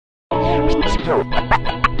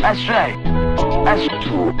That's right. That's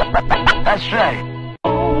right.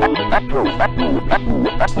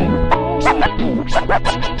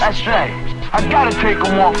 That's right. I gotta take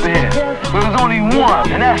him off of here. There's only one,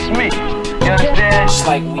 and that's me. You understand? Just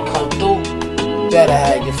like we come through, better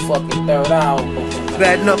have your fucking third hour.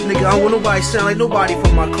 Bad enough, nigga. I don't want nobody sound like nobody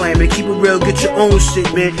from my clan, man. Keep it real, get your own shit,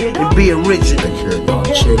 man, and be original.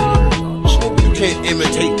 You can't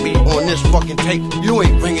imitate me on this fucking tape. You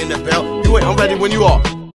ain't ringing the bell. I'm ready when you are.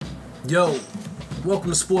 Yo,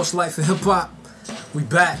 welcome to Sports Life and Hip Hop. We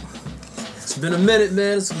back. It's been a minute,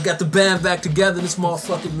 man. We got the band back together. This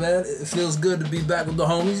motherfucker, man. It feels good to be back with the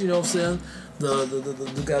homies. You know what I'm saying?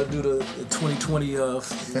 The gotta do the 2020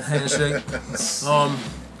 handshake.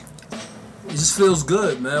 It just feels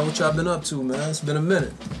good, man. What y'all been up to, man? It's been a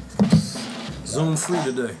minute. Zoom free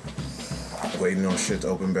today. Waiting on shit to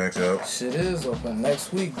open back up. Shit is open.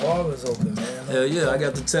 Next week, barber's open, man. Hell yeah, I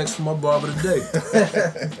got the text from my barber today.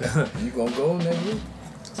 You gonna go next week?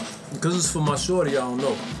 Because it's for my shorty, I don't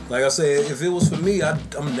know. Like I said, if it was for me, I'm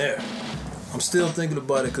there. I'm still thinking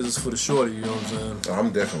about it because it's for the shorty, you know what I'm saying?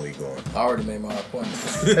 I'm definitely going. I already made my appointment.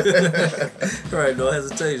 Right, no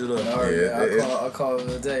hesitation. Look. I called him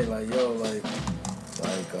today, like, yo,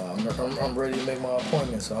 I'm ready to make my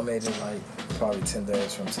appointment, so I made it like probably 10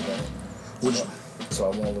 days from today. So I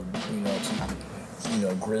won't look,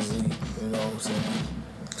 too grizzly, you know what I'm saying?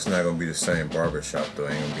 It's not gonna be the same barbershop though.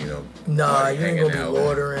 Ain't gonna be no. Nah, you ain't gonna be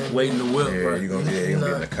ordering, waiting to whip. Yeah, right? you're gonna be in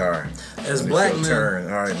the car. As black men, turn.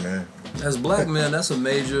 All right, man. As black men, that's a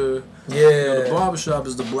major. Yeah. You know, the barbershop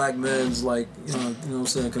is the black man's like you know what I'm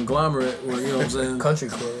saying, conglomerate, or you know what I'm saying, country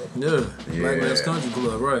club. Yeah, black man's country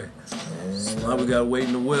club, right? So now we got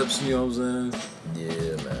waiting the whips. You know what I'm saying?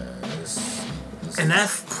 Yeah, man. And that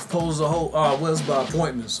poses a whole. It's by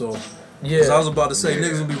appointment, so. Yeah. Cause I was about to say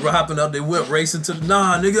niggas will be hopping out their whip, racing to the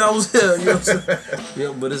nigga, I was here. You know what I'm saying?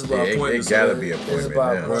 Yeah, but it's by appointment. It gotta be appointment. It's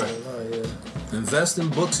by appointment. Right. Oh, yeah. Invest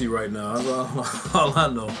in Booksy right now. That's all I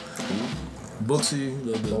know. Booksy,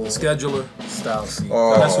 the scheduler. Style seat.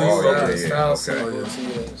 Oh, that's what you okay, Style seat. okay.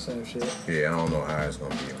 Yeah, same shit. Yeah, I don't know how it's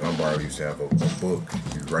gonna be. My barber used to have a book.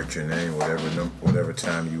 You write your name, whatever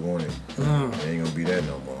time you want it. It ain't gonna be that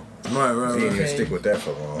no more. Right. He ain't even stick with that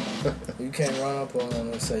for long. You can't run up on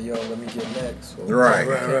him and say, yo, let me get next. Or, right.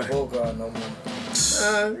 You can't Bogart no more.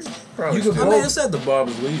 Probably I mean, it's at the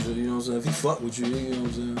barber's leisure, you know what I'm saying? If he fuck with you, you know what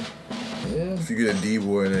I'm saying? Yeah. If you get a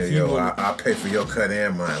D-boy in there, yo, I'll pay for your cut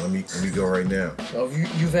and mine. Let me go right now. Oh,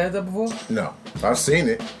 you've had that before? No. I've seen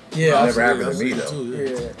it. Yeah. It never happened to me, though.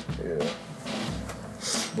 Too, yeah.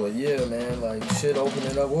 But yeah, man, like shit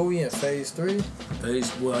opening up. What we in, phase 3?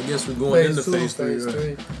 Well, I guess we're going into phase 3.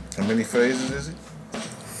 Right? How many phases is it?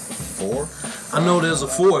 4? I know there's a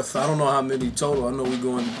 4th. I don't know how many total. I know we're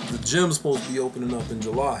going. The gym's supposed to be opening up in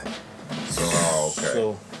July. So, okay.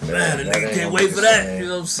 So, man, the nigga can't wait for that. You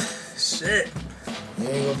know what I'm saying? Shit. You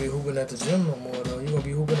ain't gonna be hooping at the gym no more, though. You gonna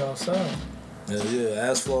be hooping outside. Yeah,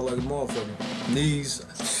 asphalt like a motherfucker. Knees.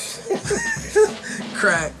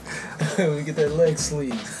 Crack. We get that leg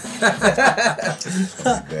sleeve.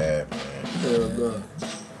 Bad, man. Yeah.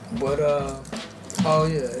 But oh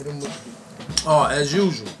yeah. As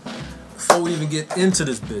usual, before we even get into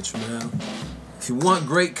this bitch, man, if you want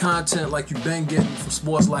great content like you've been getting from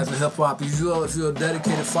Sports Life and Hip Hop, if you're a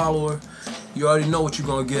dedicated follower, you already know what you're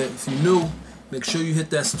gonna get. If you're new, make sure you hit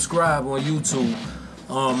that subscribe on YouTube.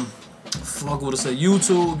 Fuck what I say,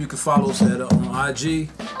 YouTube. You can follow us on IG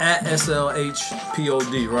at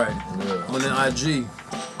SLHPOD, right? Yeah. On the IG.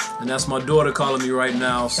 And that's my daughter calling me right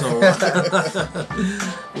now, so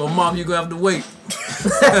well, Mom, you're gonna have to wait.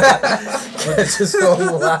 Just go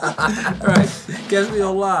live. Right. Catch me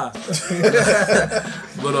on live.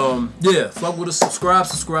 But yeah, fuck with us, subscribe.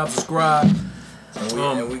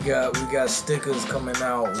 And we got stickers coming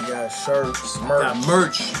out. We got shirts, merch. Got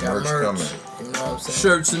merch. Merch coming. You know what I'm saying?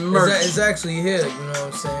 Shirts and merch. It's actually here. You know what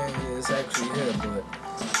I'm saying? Yeah, it's actually here. But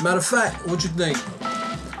matter of fact, what you think?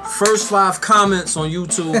 First 5 comments on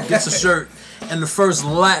YouTube gets a shirt, and the first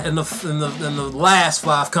and the last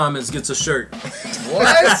 5 comments gets a shirt.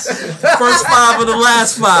 What? First 5 of the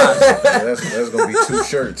last 5. Yeah, that's gonna be 2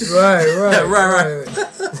 shirts. Right.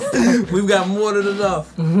 We've got more than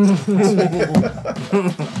enough.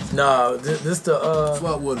 Nah, this the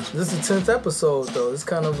Fuck with us. this the 10th episode though. It's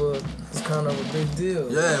kind of a big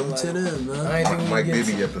deal. Yeah, you know, we 10 in, man. I ain't think Mike we get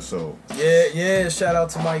Bibby episode. Yeah. Shout out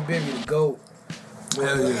to Mike Bibby, the GOAT.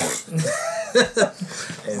 Hell yeah.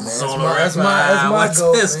 Hey, man, That's my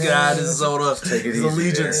GOAT. This man. guy is Zona. Take it His easy.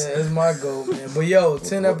 allegiance. Yeah, it's my GOAT, man. But yo,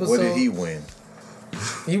 10 episodes. What did he win?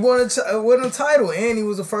 He won a title, and he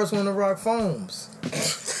was the first one to rock foams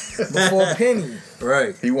before Penny.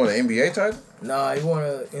 Right. He won an NBA title? Nah, he won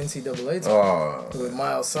a NCAA title with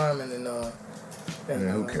Miles Simon and man,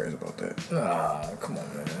 who cares about that? Nah, come on,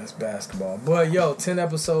 man. It's basketball. But yo, 10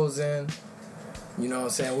 episodes in. You know what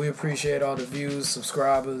I'm saying? We appreciate all the views,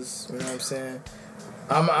 subscribers. You know what I'm saying?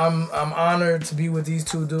 I'm honored to be with these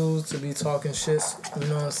two dudes, to be talking shits. You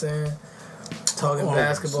know what I'm saying? Talking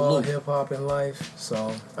basketball, hip hop, and life.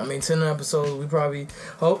 So I mean, 10 episodes. We probably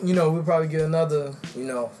hope. You know, we probably get another. You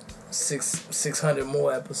know, 600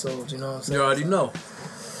 more episodes. You know what I'm saying? You already know.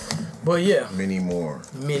 But yeah, many more.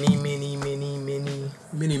 Many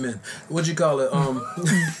men. What you call it?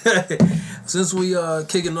 Since we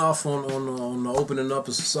kicking off on the opening up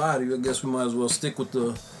of society, I guess we might as well stick with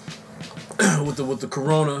the with the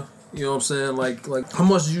corona. You know what I'm saying? Like how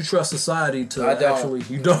much do you trust society to actually?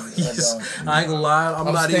 You don't. I ain't gonna lie.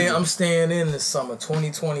 I'm staying in this summer.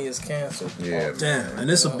 2020 is canceled. Yeah. Damn. And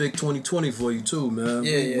it's a big 2020 for you too, man.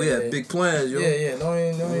 We had big plans, yo. Yeah. Don't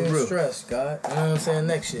even stress, God. You know what I'm saying?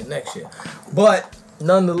 Next year. But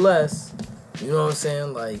nonetheless, you know what I'm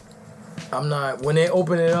saying? Like, I'm not, when they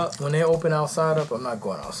open outside up, I'm not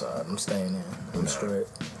going outside. I'm staying in. I'm straight.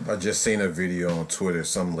 I just seen a video on Twitter.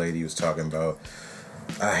 Some lady was talking about,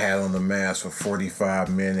 I had on the mask for 45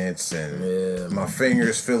 minutes and my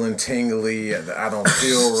fingers feeling tingly. I don't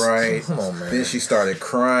feel right. Come on, man. Then she started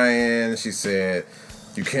crying. She said,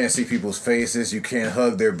 you can't see people's faces. You can't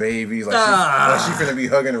hug their babies. Like she finna be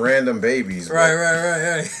hugging random babies. Right.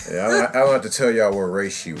 Yeah, I don't have to tell y'all what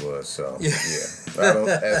race she was. So yeah. I don't,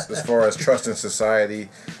 as far as trusting society,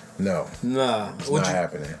 no. Nah. It's not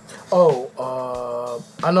happening. Oh,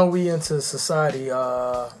 I know we into society.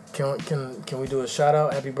 Can we do a shout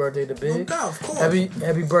out? Happy birthday to Big. No, of course.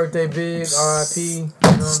 Happy birthday, Big. R.I.P. You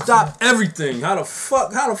know Stop everything. How the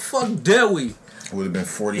fuck dare we? Would have been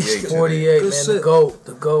 48. 48, man. The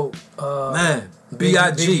GOAT. Man,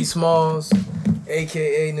 B.I.G. Biggie Smalls,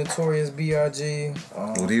 a.k.a. Notorious B.I.G.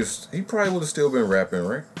 Well, he probably would have still been rapping,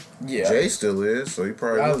 right? Yeah. Jay still is, so he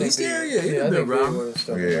probably would. He's still, he'd been around.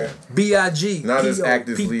 Yeah. B.I.G. Not as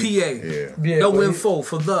actively. P.A. Yeah. No info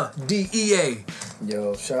for the DEA.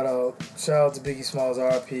 Yo, shout out to Biggie Smalls,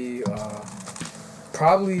 R.I.P.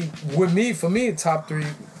 Probably for me, top three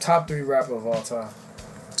rapper of all time.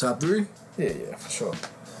 Top 3? Yeah, for sure.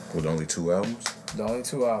 With only 2 albums? The only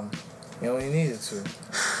 2 albums. You only needed 2.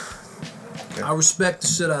 I respect the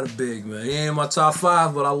shit out of Big, man. He ain't in my top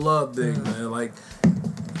 5, but I love Big, man. Like,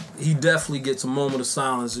 he definitely gets a moment of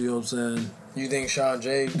silence, you know what I'm saying? You think Sean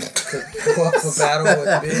J could go up for battle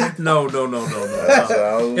with Big? No. In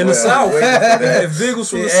the South, if Big was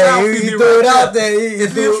from the South, he'd be right out there.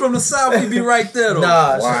 If he was from the South, he'd be right there, though.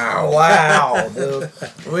 Nah, wow, dude.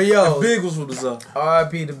 Well, yo, if Big was from the South.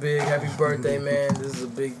 R.I.P. to Big. Happy birthday, man. This is a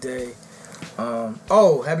big day.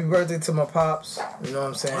 Happy birthday to my pops. You know what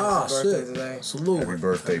I'm saying? It's his birthday today. Salute. Happy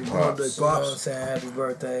birthday, Pops. You know what I'm saying? Happy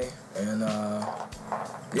birthday. And,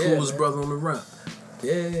 coolest brother on the rap.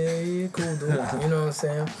 Yeah, cool dude. You know what I'm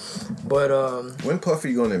saying? But when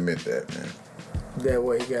Puffy gonna admit that, man? That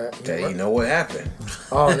what he got? That he know what happened.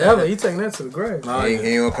 Oh, never. He taking that to the grave. He ain't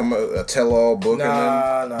gonna come up a tell-all book.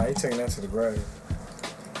 Nah. He taking that to the grave.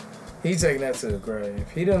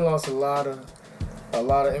 He done lost a lot of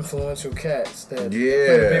influential cats that played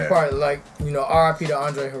a big part. Like, you know, R.I.P. to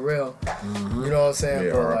Andre Harrell. Mm-hmm. You know what I'm saying?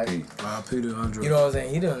 Yeah, R.I.P. R.I.P. to Andre. You know what I'm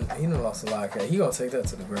saying? He done lost a lot of cats. He gonna take that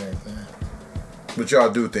to the grave, man. But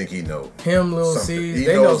y'all do think he know him, Lil C's,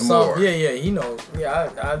 they know something. Yeah, he knows.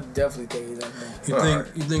 Yeah, I definitely think he knows.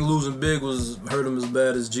 You think losing Big hurt him as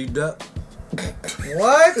bad as G-Dep?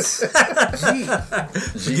 What?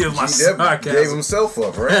 Give my sarcasm. Gave himself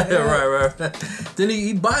up, right? right. Then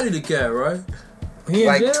he bodied the cat, right? He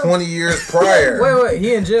like 20 years prior. Wait,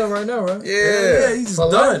 he in jail right now, right? Yeah, he's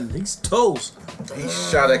done. He's toast. He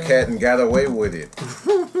shot a cat and got away with it.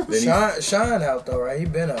 Shine out though, right? He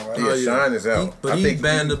been out, right? Yeah, Shine is out. But he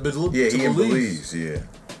banned the Belize. Yeah, he in Belize. Yeah.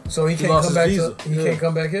 So he can't come back. He can't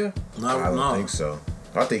come back here. I don't think so.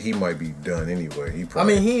 I think he might be done anyway. He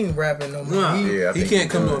ain't rapping no more. He can't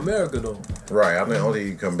come to America though. Right. I think only he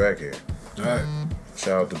can come back here. All right.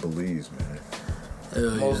 Shout out to Belize, man.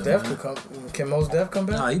 Mos Def can Mos Def come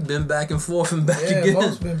back? Nah, he been back and forth and back again.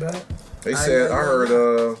 Mos been back. They said I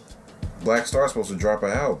heard Black Star's supposed to drop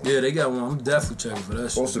an album. Yeah, they got one. I'm definitely checking for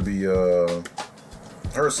that. Supposed to be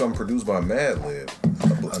heard something produced by Madlib.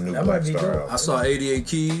 A new Black Star album. I saw 88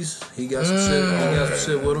 Keys. He got some shit. He got some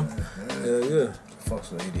shit with him. Yeah.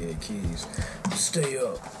 Fucks with 88 Keys. Stay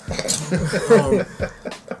up.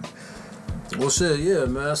 Well, shit, yeah,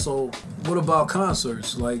 man. So, what about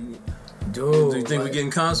concerts? Like, Dude, do you think like, we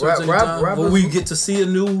getting concerts anytime? Will we get to see a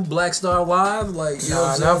new Black Star live? Like, you know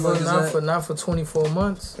what I'm saying? Not for 24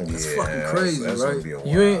 months. It's fucking crazy, right?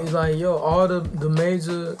 You ain't like, yo, all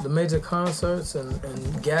the major concerts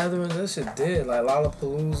and gatherings, that shit dead. Like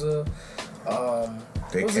Lollapalooza.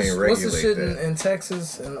 They can't regulate what's the shit that. in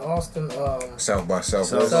Texas and Austin? South by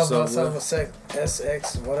Southwest.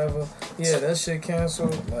 SX, whatever. Yeah, that shit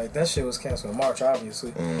canceled. Like, that shit was canceled in March,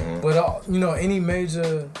 obviously. But, you know, any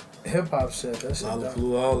major hip-hop shit, that shit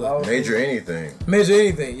done. Major anything. Major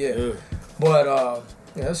anything, yeah. But,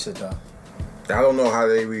 yeah, that shit done. I don't know how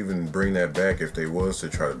they would even bring that back if they was to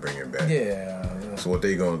try to bring it back. Yeah. So what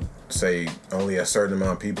they gonna say, only a certain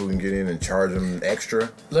amount of people can get in and charge them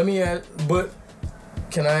extra? Let me add, but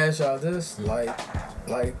can I ask y'all this? Like,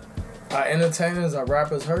 are entertainers, are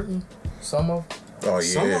rappers hurting? Some of them? Oh, yeah.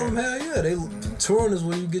 Some of them, hell yeah. They touring is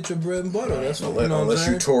when you get your bread and butter. That's what, unless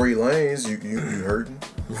you Tory Lanez, you hurting.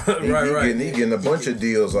 right. He getting a bunch of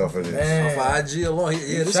deals off of this. Man. Off of IG alone.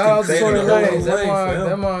 This shout out to Tory Lanez. That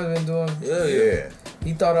That man's been doing. Yeah.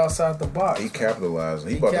 He thought outside the box. He capitalized.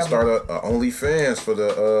 He about to start a OnlyFans for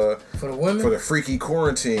the women, for the freaky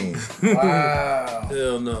quarantine. Wow.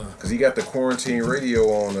 Hell no. Because he got the quarantine radio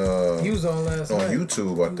on. He was on last night. On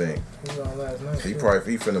YouTube, I think. He was on last night. He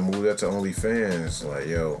finna move that to OnlyFans. Like,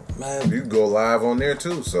 yo, man, you can go live on there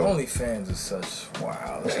too. So OnlyFans is such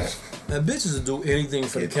wow. Man, bitches will do anything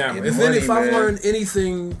for the camera. If I've learned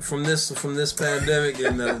anything from this pandemic,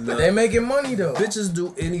 and they making money though. Bitches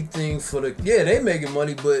do anything for the they making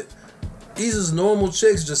money, but these is normal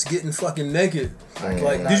chicks just getting fucking naked.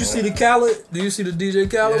 Like, did you see the Khaled? Did you see the DJ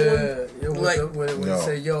Khaled one? Like, when he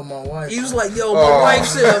said, "Yo, my wife." He was like, "Yo, my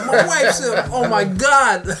wife's here. My wife's here." Oh my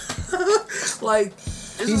god! Like,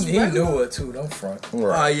 he knew it too. Don't front.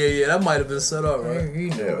 Right. Yeah. That might have been set up, right? He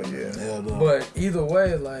knew it. Hell no. But either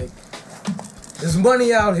way, like, there's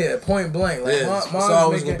money out here, point blank. Like, it's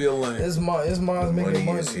always gonna be a lane. His mom's making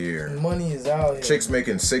money. Is here. Money is out here. Chicks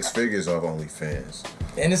making 6 figures off OnlyFans.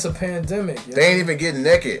 And it's a pandemic. They ain't even getting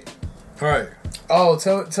naked. Right. Oh,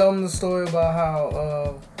 tell them the story about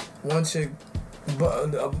how one chick,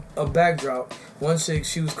 a backdrop. One chick,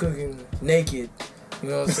 she was cooking naked. You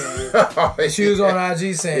know what I'm saying? She was on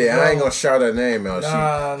IG saying, "Yeah, I ain't gonna shout her name out.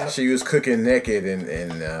 She was cooking naked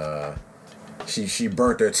and she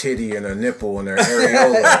burnt her titty and her nipple and her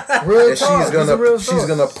areola. Real talk. She's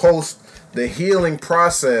gonna post the healing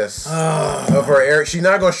process of her area. She's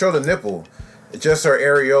not gonna show the nipple." Just her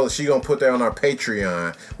areola. She gonna put that on our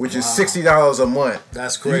Patreon, which is $60 a month.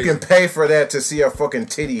 That's crazy. You can pay for that to see her fucking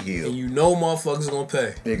titty heal. And you know motherfuckers gonna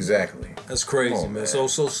pay. Exactly. That's crazy, man. So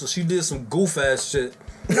she did some goof ass shit.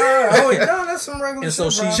 No, that's some regular and so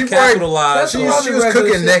shit. She capitalized. She was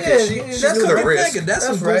cooking naked. She knew the risk. That's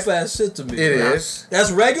some goof ass shit to me. It is.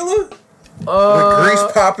 That's regular? With grease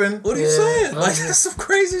popping. What are you saying? Like, that's some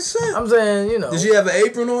crazy shit. I'm saying, you know. Did she have an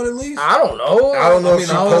apron on at least? I don't know. I don't know if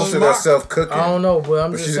she posted herself cooking. I don't know,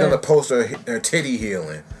 but she's gonna post her titty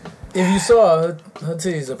healing. If you saw her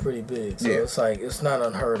titties are pretty big, so it's like it's not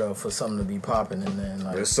unheard of for something to be popping in there.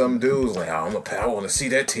 Like, there's some dudes like, I want to see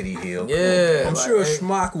that titty heal. Yeah, I'm sure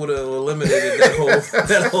Schmock would have eliminated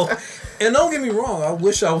that whole. And don't get me wrong, I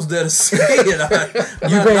wish I was there to see it.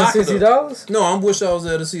 You paying $60? No, I wish I was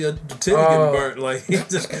there to see her titty getting burnt, like,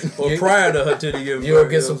 or prior to her titty getting burnt. You'll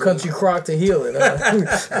get some country crock to heal it.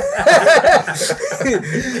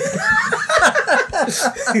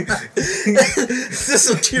 This is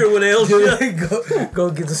a cure with LG.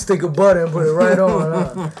 Go get the stick of butter and put it right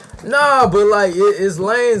on. Nah, but like it's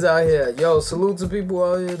lanes out here. Yo, salute to people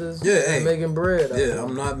out here that's making bread.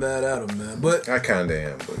 I'm not mad at them, man. But I kinda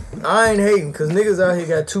am. But I ain't hating because niggas out here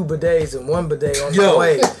got 2 bidets and 1 bidet on the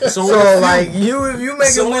way. So like if you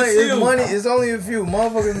making money, it's only a few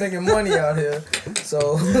motherfuckers making money out here.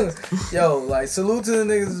 So yo, like salute to the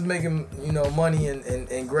niggas that's making money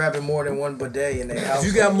and grabbing more than 1 bidet in their house. If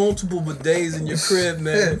you got multiple bidets in your crib,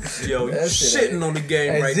 man, yo, you shitting on the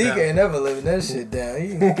game right Zeke now. Zeke ain't never living that shit down.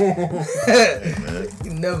 He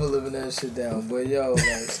never living that shit down. But yo, like,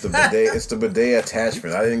 it's the bidet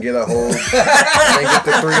attachment. I didn't get a whole. I didn't get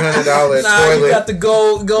the $300 toilet. You got the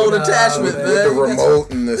gold attachment, man. With the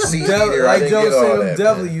remote and the seat heater. Like I didn't Joe get all said, that. I'm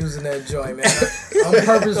definitely using that joint, man. I'm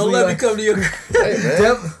purposely. Don't let me come to your. Hey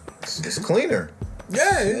man, it's cleaner.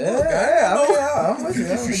 I'm with you.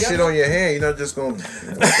 If you shit on your hand, you're not just gonna wipe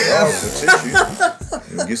it off with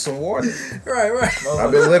tissue. Get some water. Right.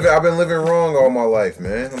 I've been living wrong all my life,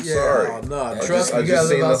 man. I'm sorry. Trust me. You gotta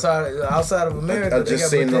live outside of America. I just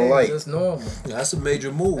seen the light. That's normal. That's a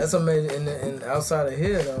major move. That's a major and outside of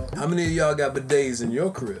here though. How many of y'all got bidets in your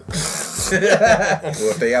crib?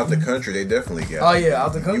 Well, if they out the country, they definitely got. Oh yeah,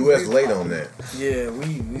 out the country. U.S. late on that. Yeah,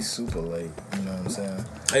 we super late. You know what I'm saying?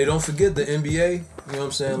 Hey, don't forget the NBA. You know what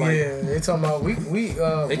I'm saying? Like, yeah, they talking about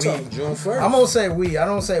they talking June 1st. I'm gonna say we. I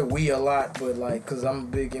don't say we a lot, but like, cause I'm a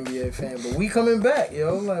big NBA fan. But we coming back,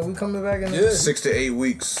 yo. Like we coming back in 6 to 8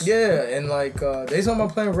 weeks. Yeah, and like they talking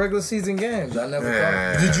about playing regular season games. I never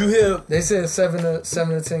thought. Did you hear? They said 7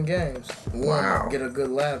 to 10 games. Wow. Get a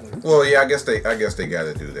good lather. Well, yeah, I guess they got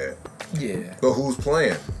to do that. Yeah. But who's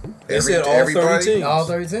playing? They said all 30 teams. All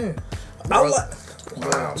 30 teams.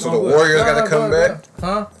 Wow. So the Warriors got to come back?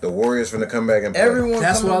 Huh? The Warriors finna come back and play. Everyone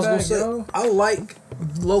That's what I was back, gonna say. yo. I like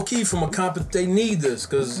low key from a they need this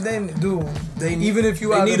because they even if you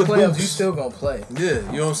they out need of the playoffs, boost. you still gonna play. Yeah,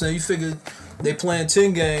 you know what I'm saying. You figure they playing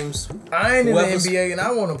 10 games. I ain't in the NBA and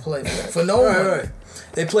I want to play for no one. Right.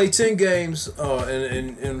 They play 10 games,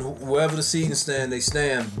 and wherever the seeding stand, they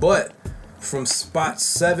stand. But from spots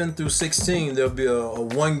 7 through 16, there'll be a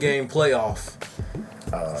 1-game playoff.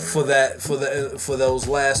 For those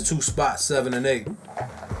last 2 spots, 7 and 8.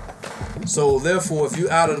 So therefore, if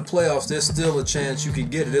you're out of the playoffs, there's still a chance you could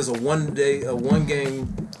get it. There's a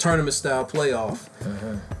 1-game tournament style playoff,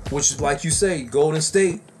 which, like you say, Golden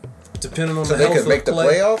State, depending on the health of the make the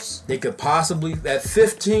playoffs. They could possibly at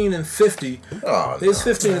 15 and 50. Oh, it's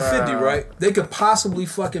 15 and 50, right? They could possibly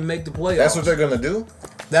fucking make the playoffs. That's what they're gonna do.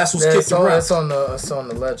 That's what's kicked around. That's on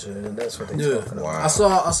the ledger, and that's what they talking about.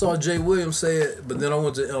 Wow. I saw Jay Williams say it, but then I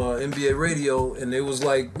went to NBA radio, and it was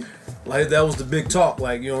like that was the big talk.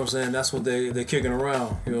 Like, you know what I'm saying? That's what they're kicking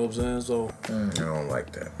around. You know what I'm saying? So I don't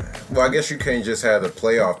like that, man. Well, I guess you can't just have the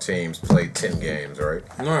playoff teams play 10 games, right?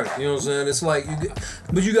 Right. You know what I'm saying? It's like,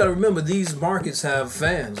 but you got to remember these markets have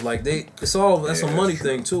fans. Like that's a money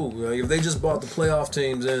thing too. Like if they just bought the playoff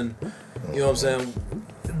teams in, you know what I'm saying?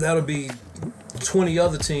 That'll be 20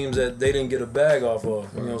 other teams that they didn't get a bag off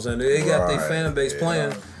of. You know what I'm saying? They got their fan base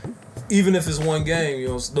playing, even if it's 1 game. You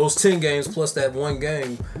know, those 10 games plus that 1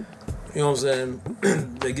 game. You know what I'm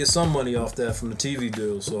saying? They get some money off that from the TV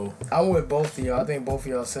deal. So I'm with both of y'all. I think both of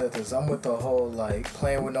y'all said this. I'm with the whole like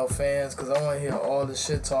playing with no fans because I want to hear all the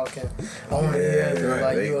shit talking. I want to hear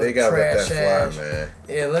like they gotta let that fly, man.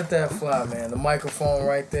 Yeah, let that fly, man. The microphone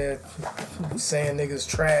right there saying niggas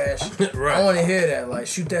trash. Right. I want to hear that. Like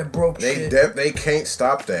shoot that broke shit. They can't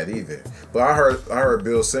stop that either. But I heard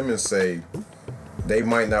Bill Simmons say they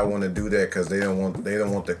might not want to do that because they don't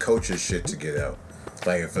want the coaches shit to get out.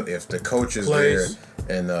 Like if the coach is there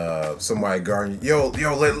and somebody guarding, yo,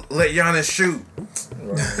 let Giannis shoot.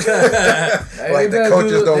 Like the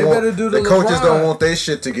coaches don't want their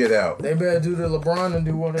shit to get out. They better do the LeBron and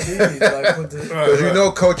do one of these. Because you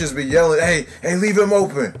know coaches be yelling, hey, leave him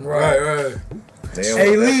open. Right.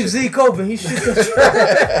 Hey, leave Zeke open. He shoot the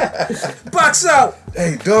trash. Box out.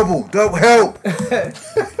 Hey, double help.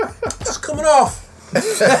 It's coming off.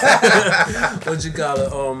 What you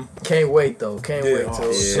gotta Can't wait though. Can't wait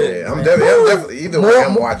till I'm definitely either way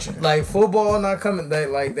I'm watching. Like football not coming back.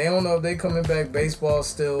 Like they don't know if they coming back. Baseball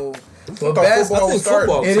still. But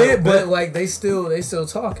football it is, but like they still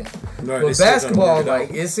talking. Right, but basketball,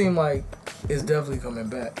 like it seemed like it's definitely coming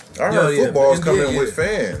back. I heard football's coming with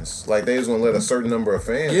fans. Like they was gonna let a certain number of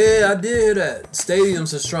fans. Yeah, I did hear that.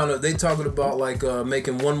 Stadiums is trying to. They talking about like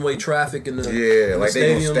making one-way traffic in the like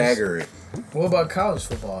they gonna stagger it. What about college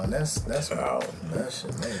football? And that's that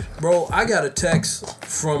shit major. Bro, I got a text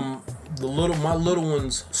from my little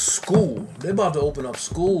one's school. They about to open up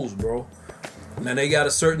schools, bro. And they got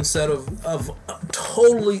a certain set of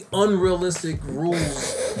totally unrealistic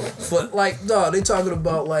rules for like they talking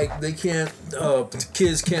about like they can't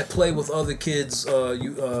kids can't play with other kids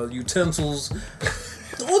utensils.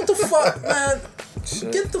 What the fuck, man?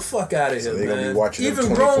 Get the fuck out of here, man.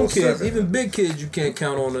 Even grown kids, even big kids, you can't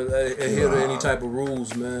count on adhere to any type of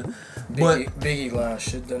rules, man. Biggie line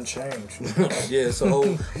shit done changed. Yeah,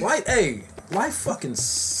 so life fucking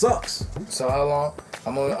sucks. So how long?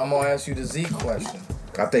 I'm gonna ask you the Zeke question.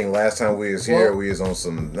 I think last time we was here, we was on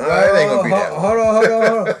some. Nah, it ain't gonna be that long. Hold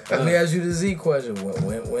on. Let me ask you the Zeke question.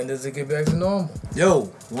 When does it get back to normal?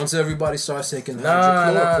 Yo, once everybody starts taking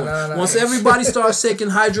hydrochloroquine. Once everybody starts taking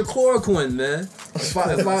hydrochloroquine, man.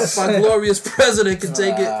 If our glorious president can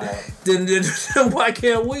take it, then why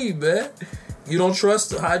can't we, man? You don't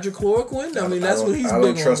trust hydrochloroquine? I mean, that's what he's big on. I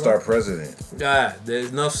don't trust our president. There's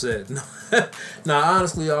enough said. Now,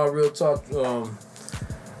 honestly, y'all, real talk,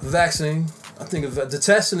 vaccine. I think the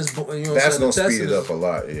testing is, you know what I'm saying? That's going to speed it up a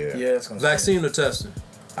lot, yeah. Yeah, it's going to vaccine or testing?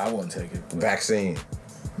 I wouldn't take it. Vaccine.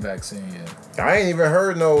 vaccine yet. I ain't even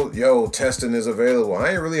heard no testing is available. I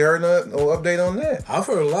ain't really heard no update on that. I've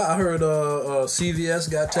heard a lot. I heard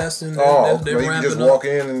CVS got testing. Oh, you can just walk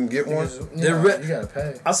in and get one. You gotta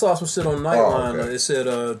pay. I saw some shit on Nightline. It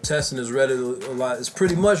said testing is readily a lot. It's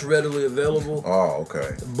pretty much readily available. Oh,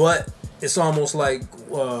 okay. But it's almost like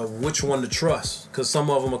which one to trust, because some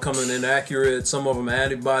of them are coming inaccurate. Some of them are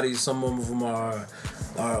antibodies. Some of them are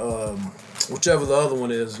whichever the other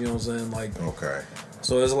one is. You know what I'm saying? Like, okay.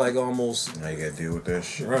 So it's like almost. Now you gotta deal with that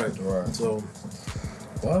shit. Right. So,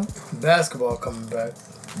 well, basketball coming back,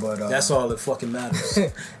 but that's all that fucking matters.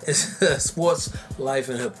 It's sports, life,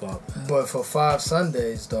 and hip hop. But for 5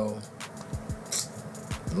 Sundays though,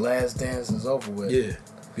 Last Dance is over with. Yeah,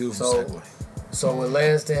 beautiful segue. So with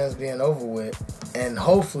Last Dance being over with, and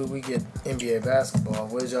hopefully we get NBA basketball,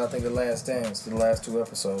 what did y'all think of Last Dance? The last 2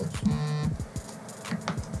 episodes.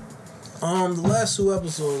 The last 2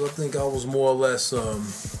 episodes, I think I was more or less.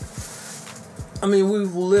 I mean, we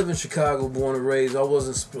live in Chicago, born and raised. I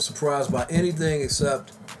wasn't surprised by anything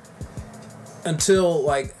except until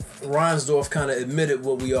like Reinsdorf kind of admitted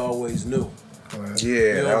what we always knew. Right. Yeah,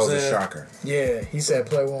 you know that was a shocker. Yeah, he said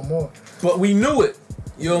play one more. But we knew it.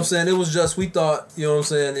 You know what I'm saying? It was just, we thought, you know what I'm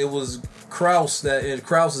saying, it was Krause, and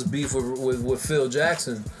Krause's beef with Phil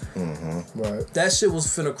Jackson. Mm-hmm. Right. That shit was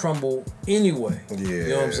finna crumble anyway. Yeah. You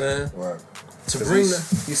know what I'm saying? Right. To bring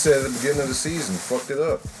he said at the beginning of the season, fucked it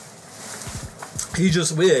up. He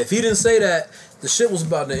just, if he didn't say that, the shit was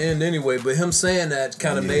about to end anyway, but him saying that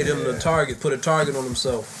kind of made him the target, put a target on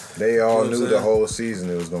himself. They all knew the whole season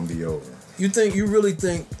it was going to be over. You really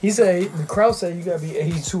think... He said, Krause said you got to be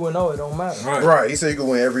 82-0, it don't matter. Right. He said you can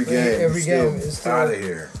win every game. Every game is still out of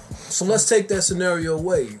here. So let's take that scenario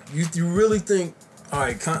away. You really think, all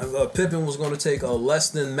right, Pippen was going to take a less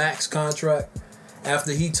than max contract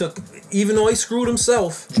after he took, even though he screwed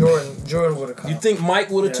himself? Jordan would have come. You think Mike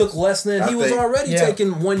would have took less than? He was already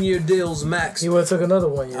taking 1-year deals max. He would have took another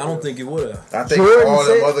 1 year. I don't think he would have. I think Jordan all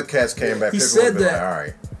them other cats came back. He Pippen said that. Like, all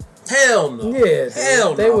right. Hell no. Yeah,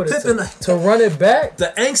 hell they no. would have Pippen to run it back.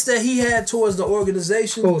 The angst that he had towards the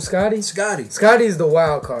organization. Who, Scotty? Scotty's the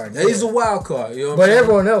wild card. Yeah, he's the wild card. You know but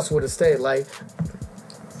everyone else would have stayed. Like,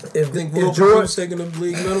 if Jordan was taking the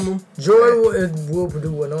league minimum, Jordan Will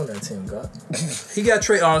Purdue went on that team, God. He got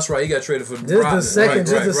traded. Oh, that's right. He got traded for. This is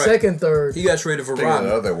the second, third. He got traded for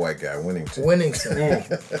Rodman. The other white guy,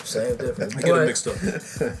 Winnington. Same difference. I get it mixed up.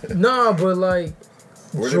 Nah, but like.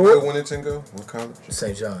 Where did Bill Winnington go? What college?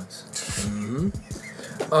 St. John's.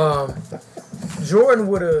 Jordan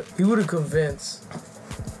would have convinced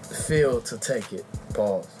Phil to take it.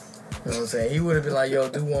 Pause. You know what I'm saying? He would have been like, "Yo,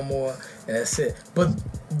 do one more, and that's it." But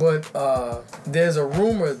there's a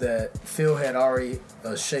rumor that Phil had already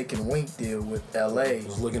a shake and wink deal with L.A.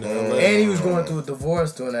 Was looking at LA. And he was going through a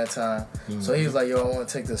divorce during that time. So he was like, "Yo, I want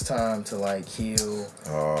to take this time to like heal."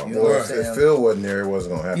 You know if Phil wasn't there, it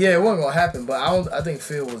wasn't gonna happen. Yeah, it wasn't gonna happen. But I think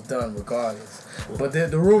Phil was done regardless. But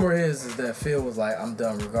the rumor is that Phil was like, "I'm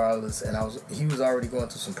done regardless," and he was already going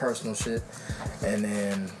through some personal shit, and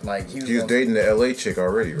then like he was dating the L.A. chick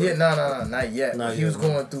already, right? Yeah, no, not yet. He was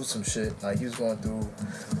going through some shit. Like he was going through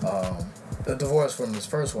a divorce from his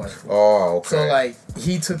first wife. Oh, okay. So like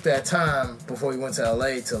he took that time before he went to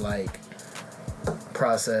L.A. to like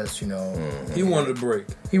process, you know. He wanted a break.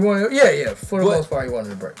 He wanted, yeah. For the most part, he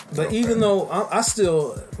wanted a break. But even though I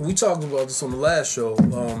still, we talked about this on the last show.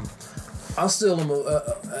 I still am.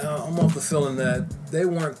 I'm of the feeling that they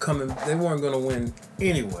weren't going to win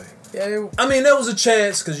anyway. Yeah, I mean, there was a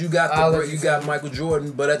chance because you got Michael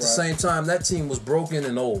Jordan, but at the same time, that team was broken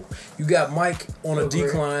and old. You got Mike on a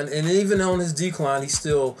decline, and even on his decline, he's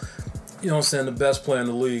still, you know what I'm saying, the best player in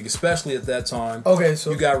the league, especially at that time. Okay,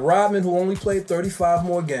 so you got Rodman, who only played 35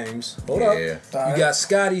 more games. Hold up. You got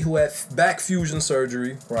Scotty, who had back fusion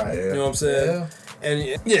surgery. Right. You know what I'm saying? Yeah.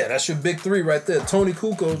 And yeah, that's your big three right there. Tony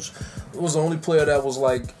Kukoc was the only player that was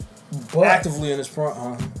like actively in his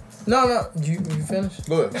prime. No, you finished?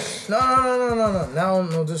 Go ahead. No. Now,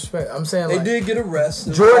 no disrespect. I'm saying they like, did get a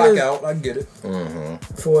rest. Jordan out. I get it.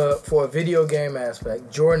 For a video game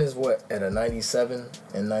aspect, Jordan is what, at a 97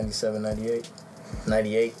 and 97,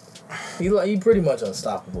 98. He pretty much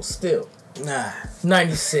unstoppable still. Nah.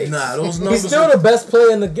 96. Nah, those numbers. He's still the best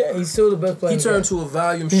player in the game. He's still the best player. He turned to a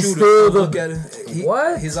volume He's shooter. Still look at it.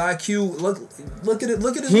 What? His IQ. Look at it.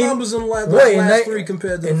 Look at his numbers in the last three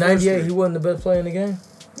compared to in the first 98. three. He wasn't the best player in the game.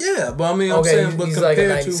 Yeah, but I mean, I'm saying, but he's compared like a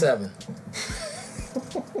 97.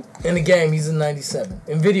 In the game, he's a 97.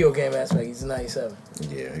 In video game aspect, he's a 97.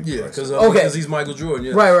 Yeah, because he's Michael Jordan.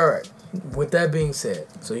 Yeah. Right. With that being said,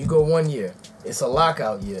 so you go 1 year. It's a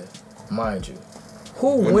lockout year, mind you.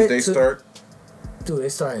 When did they start? Dude, they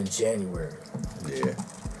start in January. Yeah.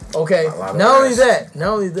 Okay, A lot of not only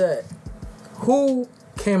rest. that, who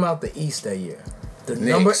came out the East that year? The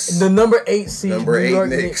Knicks. number 8 seed Number New 8 York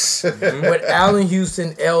Knicks. with Allen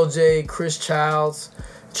Houston, LJ, Chris Childs,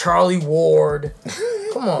 Charlie Ward.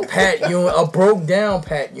 Come on, Pat Ewing, a broke down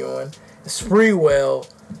Pat Ewing, Spreewell.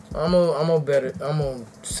 I'm gonna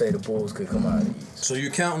say the Bulls could come out of the East. So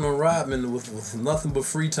you're counting on Rodman with nothing but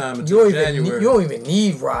free time You until don't January. you don't even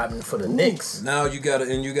need Rodman for the Knicks. Now you got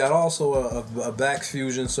also a back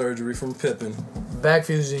fusion surgery from Pippen. Back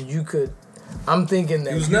fusion, you could. I'm thinking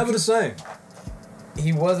that He was never the same.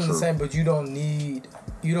 He wasn't the same, but you don't need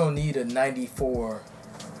a 94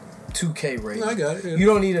 2K rating. No, I got it. Yeah. You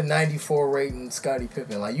don't need a 94 rating Scottie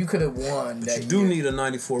Pippen. Like you could have won But that you do year. need a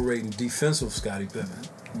 94 rating defensive Scottie Pippen.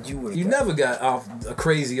 You never got off a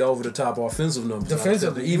crazy over the top offensive numbers.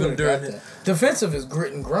 defensively, even during that. Defensive is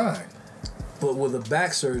grit and grind. But with a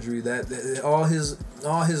back surgery, that all his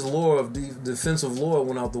lore of defensive lore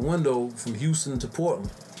went out the window from Houston to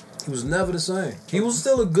Portland. He was never the same. He was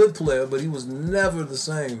still a good player, but he was never the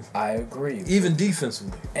same. I agree. Even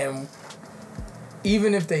defensively. And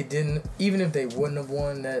even if they wouldn't have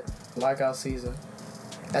won that lockout season,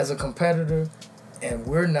 as a competitor, and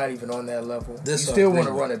we're not even on that level, you still want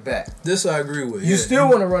to run it back. This I agree with. You still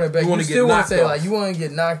want to run it back. You still want to say, off. like, you want to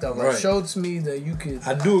get knocked off. Like, Right. show to me that you could.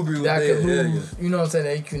 I do agree with that. Could Yeah, lose. yeah. You know what I'm saying?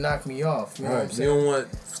 That you can knock me off. You know what I'm Right. saying? You don't want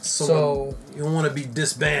someone. You don't want to be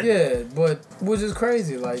disbanded. Yeah, but which is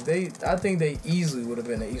crazy. Like I think they easily would have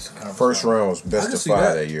been the Eastern Conference. First Finals. round was best can of see 5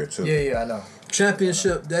 that. that year too. Yeah, I know.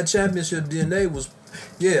 Championship DNA was.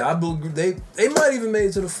 Yeah, I believe they might even made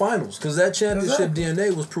it to the finals because that championship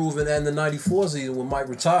DNA was proven in the '94 season when Mike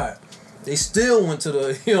retired. They still went to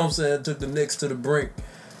the, you know what I'm saying, took the Knicks to the brink.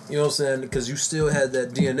 You know what I'm saying? Because you still had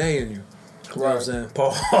that DNA in you. You know what I'm saying?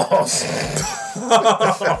 Pause.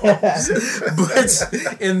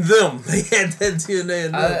 But in them, they had that DNA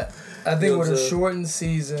in them. I think with a shortened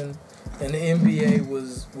season, and the NBA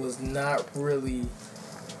was not really.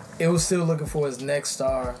 It was still looking for his next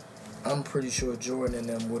star. I'm pretty sure Jordan and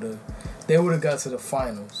them would have got to the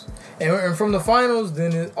finals, and from the finals,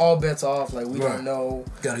 then all bets off. Like we don't know.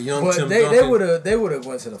 Got a young but Tim they Duncan. they would have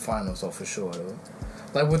went to the finals though for sure though.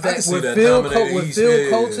 Like with I that can see with that Phil dominating with East. Phil Yeah, yeah,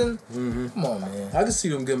 coaching. yeah. Come on, man. I can see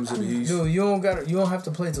them giving to the East. Dude, you don't have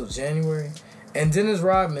to play till January. And Dennis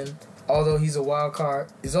Rodman, although he's a wild card,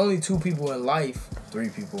 there's only 2 people in life, 3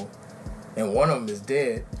 people, and one of them is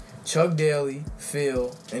dead. Chuck Daly,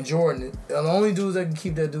 Phil, and Jordan are the only dudes that can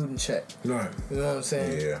keep that dude in check. Right. You know what I'm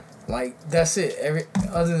saying? Yeah. Like, that's it.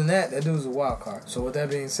 Other than that dude's a wild card. So with that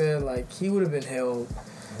being said, like, he would have been held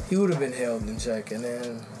in check, and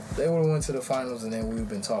then they would have went to the finals, and then we would have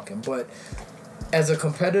been talking. But as a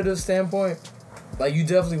competitive standpoint, like, you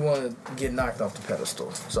definitely want to get knocked off the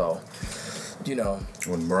pedestal. So, you know.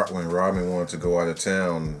 When Rodman wanted to go out of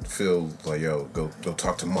town, Phil was like, yo, go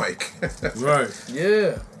talk to Mike. Right.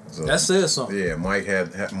 Yeah. So, That says something. Yeah, Mike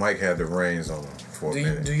had the reins on him for a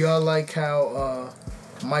minute. Do y'all like how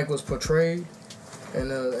Mike was portrayed? In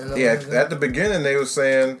the Yeah, at the beginning they were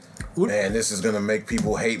saying, man, this is going to make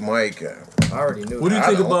people hate Mike. I already knew. What do you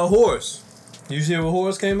think about Horace? You see what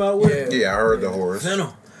Horace came out with? Yeah, I heard the horse. Venom.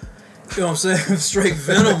 You know what I'm saying? Straight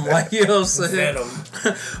venom. Like, you know what I'm saying? Venom.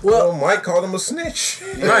 Well, Mike called him a snitch.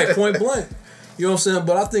 Right, point blank. You know what I'm saying?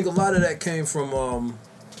 But I think a lot of that came from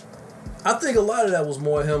I think a lot of that was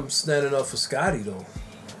more him standing up for Scotty though.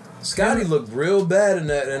 Scotty looked real bad in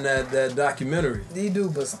that documentary. He do,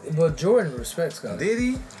 but Jordan respects Scotty. Did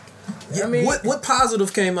he? I mean, what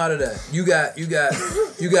positive came out of that? You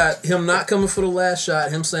got him not coming for the last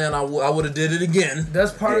shot. Him saying I would have did it again.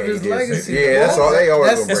 That's part of his legacy. Yeah, that's all they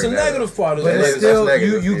always gonna It's a bring that negative up. part of But that. it's still,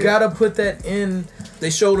 negative, you yeah. gotta put that in. They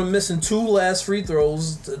showed him missing 2 last free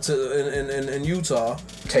throws in Utah.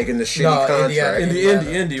 Taking the shitty contract.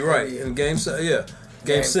 Indy, right. In game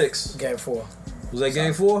 6. Game 4. Was that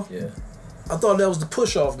game 4? Yeah. I thought that was the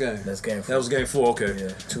push-off game. That's game 4. That was game 4, okay. Yeah,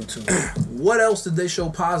 2-2. What else did they show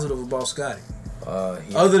positive about Scotty?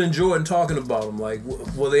 He Other than Jordan talking about him, like,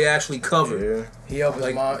 were they actually covered? Yeah. He helped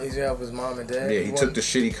his mom. He helped his mom and dad. Yeah, he took the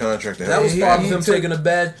shitty contract. That was part of him taking a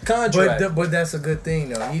bad contract. But that's a good thing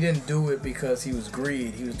though. He didn't do it because he was greedy.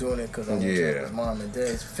 He was doing it because his mom and dad,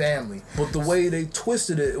 his family. But the way they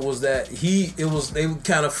twisted it was that they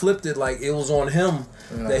kind of flipped it like it was on him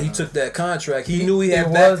that he took that contract. He knew he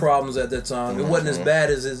had back problems at that time. It wasn't as bad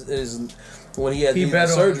as his when he had the betted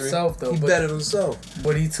surgery. on himself though. He betted on himself.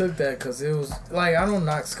 But he took that because it was like, I don't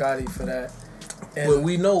knock Scotty for that. But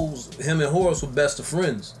we know him and Horace were best of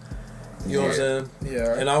friends. You know what I'm saying? Yeah.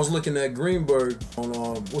 Right. And I was looking at Greenberg on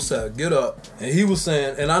what's that? Get Up, and he was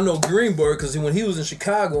saying, and I know Greenberg because when he was in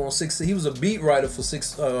Chicago on he was a beat writer for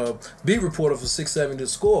beat reporter for 670 The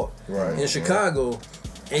Score in Chicago,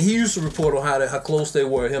 and he used to report on how close they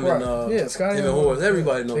were. Him and Scotty him and Horace.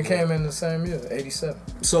 Everybody knows. They came in the same year, 87.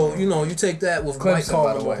 So you know, you take that with Mike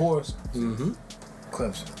calling him a horse. Mm-hmm.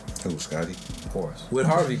 Clemson. Who, Scotty? Horace. Where'd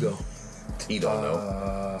Harvey go? He don't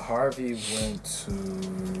know. Harvey went to.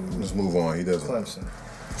 Let's move on. He doesn't. Clemson.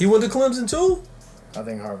 He went to Clemson too? I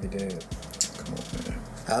think Harvey did. Come on, man.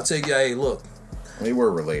 I'll take you. Hey, look. They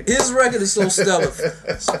were related. His record is so stellar.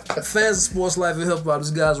 Fans of sports life and hip hop,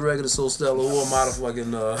 this guy's record is so stellar. Who am I to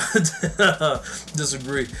fucking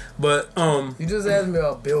disagree? But you just asked me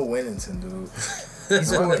about Bill Winnington, dude. He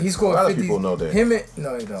scored a lot 50. of people know that.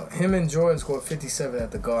 No, you don't. Him and Jordan scored 57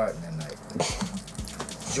 at the Garden that night.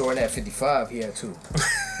 Jordan had 55. He had 2.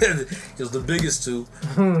 It was the biggest 2.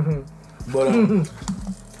 But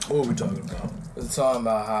what were we talking about? We're talking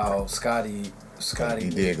about how Scotty. He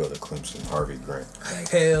did go to Clemson. Harvey Grant.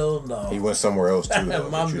 Hell no. He went somewhere else too, though.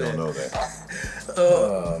 But you don't know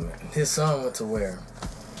that. His son went to where?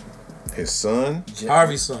 His son?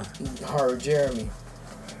 Harvey's son. Jeremy.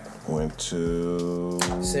 Went to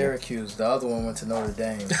Syracuse. The other one went to Notre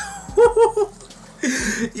Dame.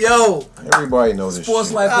 Yo, everybody knows this sports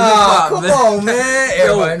shit. life and hip hop, come man. on, man.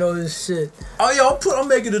 Everybody know this shit. Oh, yo, I'm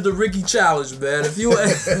making it the Ricky challenge, man. If you,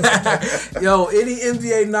 yo, any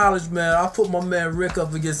NBA knowledge, man, I'll put my man Rick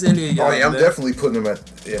up against any of y'all. Oh yeah, I'm man. definitely putting him at.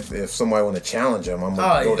 If somebody want to challenge him, I'm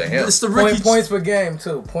gonna go to him. It's the Ricky points per game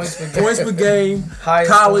too. Points per game. Points per game.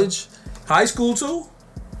 College, high school too.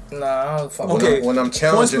 Nah, I don't fuck. Okay, when I'm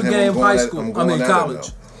challenging points per him, game, high school.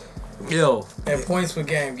 College. Yo. And points per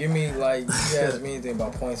game. Give me, like, you ask me anything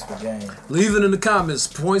about points per game. Leave it in the comments.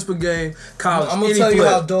 Points per game, college. I'm gonna tell you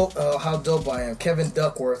how dope I am. Kevin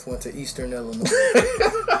Duckworth went to Eastern Illinois.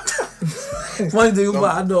 Funny thing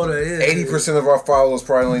about I know that 80% of our followers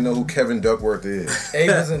probably only know who Kevin Duckworth is.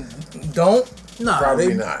 80% don't. Nah,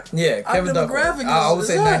 probably not. Yeah, Kevin Duckworth. I would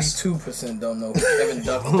say 92% don't know who Kevin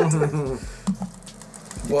Duckworth is.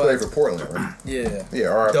 He played for Portland, right? Yeah. Yeah,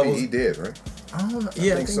 RIP, he did, right? I don't know.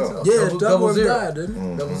 Yeah, I think so. Yeah, double zero. Died,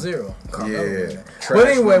 didn't he? 00. Yeah. But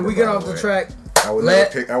anyway, we get off the track. I would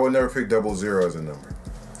never pick 00 as a number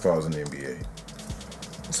if I was in the NBA.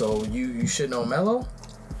 So you should know Melo?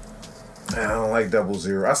 I don't like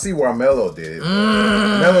 00. I see why Melo did it.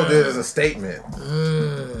 Melo did it as a statement.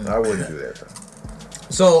 I wouldn't do that though.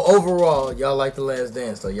 So overall, y'all like The Last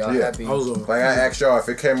Dance though? Y'all happy? Like I asked y'all if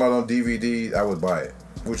it came out on DVD, I would buy it.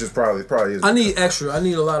 Which is probably is. I need extra. I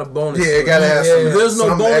need a lot of bonus. Yeah, it gotta have some. If there's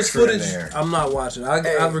no bonus footage, I'm not watching.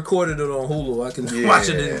 I've recorded it on Hulu. I can watch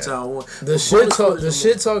it anytime I want. The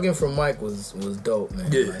shit talking from Mike was dope,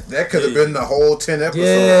 man. Yeah, that could have been the whole 10 episodes.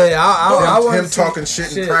 Yeah, I him talking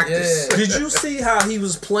shit in practice. Yeah. Did you see how he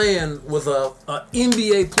was playing with a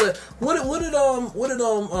NBA player? What did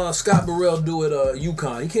Scott Burrell do at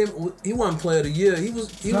UConn? He wasn't player of the year. He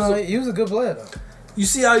was a good player though. You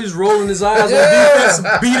see how he's rolling his eyes on defense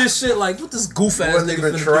and beat his shit like what this goof ass wasn't nigga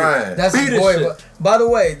even finna trying. do? That's his boy. But, by the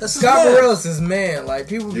way, Scott Burrell's his man. Like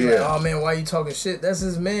people be like, "Oh man, why you talking shit?" That's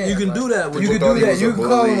his man. You can do that. You can do that. You can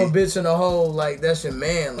call him a bitch in a hole. Like that's your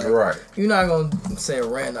man. Like, right. You're not gonna say a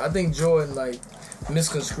random. I think Jordan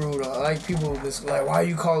misconstrued. Like people like, why are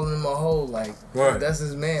you calling him a hoe? Like that's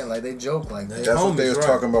his man. Like they joke like that. That's what they was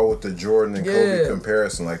talking about with the Jordan and Kobe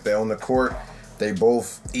comparison. Like they on the court. They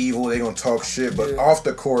both evil. They gonna talk shit, but off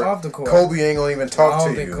the court, Kobe ain't gonna even talk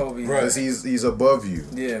to you because he's above you.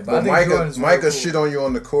 Yeah, but Micah shit on you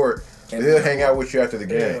on the court. And he'll hang out with you after the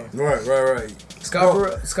game. Right.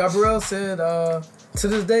 Scott Burrell said to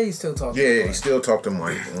this day he's still talking. Yeah, he still talk to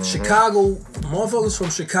Mike. Chicago motherfuckers from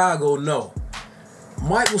Chicago know.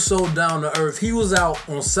 Mike was so down to earth. He was out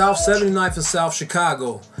on South 79th and South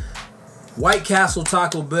Chicago, White Castle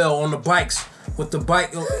Taco Bell on the bikes. With the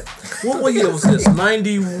bike, what year was this?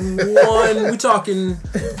 91. We talking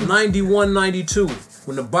 91, 92.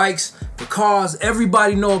 When the bikes, the cars,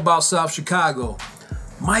 everybody know about South Chicago.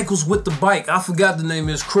 Michael's with the bike. I forgot the name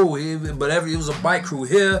of his crew, but it was a bike crew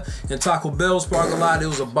here in Taco Bell's parking lot. It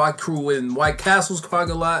was a bike crew in White Castle's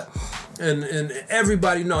parking lot, and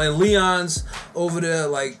everybody know. And Leon's over there,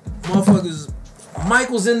 like motherfuckers.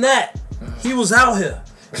 Michael's in that. He was out here.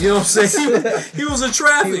 You know what I'm saying? He was in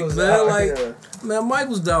traffic, man. Man, Mike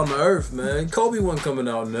was down to earth, man. Kobe wasn't coming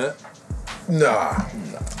out in that. Nah.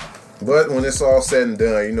 But when it's all said and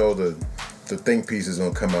done, you know the think piece is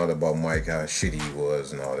gonna come out about Mike, how shitty he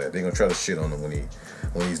was and all that. They're gonna try to shit on him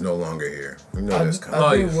when he's no longer here. You know that's coming.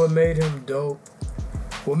 I think what made him dope,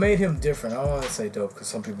 what made him different, I don't want to say dope because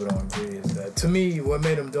some people don't agree, is that to me, what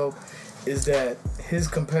made him dope is that his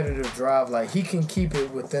competitive drive, like he can keep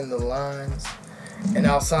it within the lines, and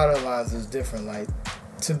outside of the lines is different. Like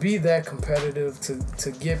to be that competitive,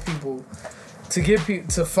 to get people,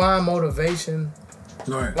 to find motivation.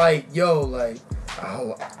 Right. Like yo,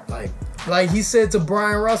 like he said to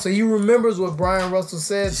Brian Russell. He remembers what Brian Russell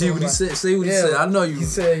said. See what he said. See what he said. I know you. He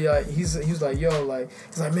said, like, he was like, yo, like,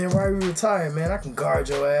 he's like, man, why are you retired, man? I can guard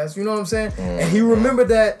your ass. You know what I'm saying? And he remembered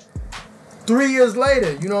that 3 years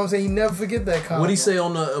later. You know what I'm saying? He never forget that comment. What he say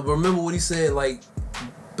on the? Remember what he said? Like,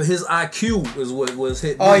 but his IQ is what was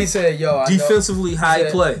hit. Oh, he said, yo, defensively, how he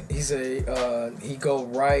play. He said he go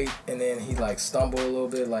right and then he like stumble a little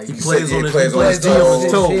bit. Like he plays on his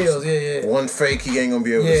toes. Yeah. One fake, he ain't gonna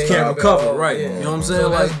be able to can't recover. Right. Yeah. You know what I'm saying? So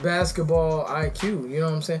like that's basketball IQ. You know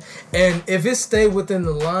what I'm saying? And if it stay within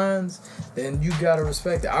the lines, then you gotta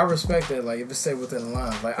respect it. I respect that. Like if it stay within the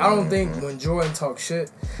lines. Like I don't think when Jordan talks shit,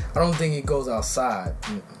 I don't think he goes outside.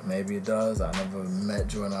 Maybe it does. I never met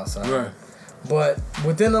Jordan outside. right. But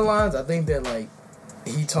within the lines, I think that like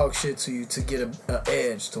he talks shit to you to get an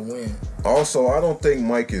edge to win. Also, I don't think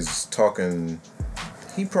Mike is talking.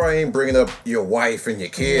 He probably ain't bringing up your wife and your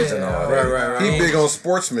kids and all that. Right. He big on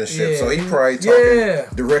sportsmanship, so he probably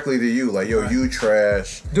talking directly to you, like, yo, you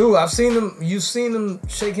trash. Dude, I've seen him. You've seen him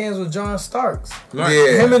shake hands with John Starks. Right.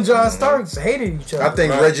 Yeah, Him and John Starks hated each other. I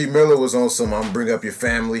think Reggie Miller was on some. I'm bring up your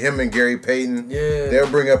family. Him and Gary Payton. Yeah,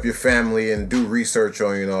 they'll bring up your family and do research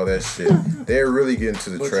on you and all that shit. They're really getting to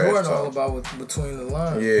the but trash Jordan talk. all about between the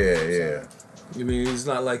lines. Yeah. You mean it's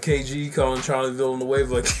not like KG calling Charlottesville on the way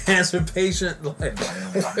for a cancer patient? Like,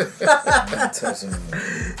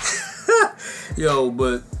 yo,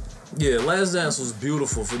 but yeah, Last Dance was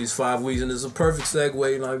beautiful for these 5 weeks, and it's a perfect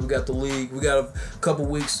segue. Like we got the league, we got a couple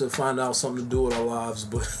weeks to find out something to do with our lives,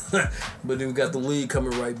 but then we got the league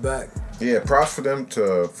coming right back. Yeah, props for them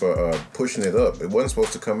for pushing it up. It wasn't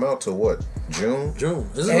supposed to come out till what, June?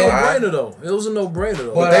 It's a no-brainer though. It was a no-brainer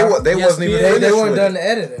though. But they wasn't even finished. They weren't with done it. the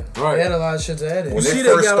editing. Right. They had a lot of shit to edit. When they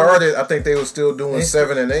first started, I think they were still doing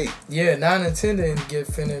 7 and 8. Yeah, 9 and 10 didn't get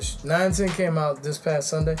finished. 9 and 10 came out this past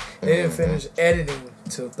Sunday. They didn't finish editing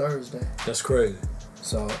till Thursday. That's crazy.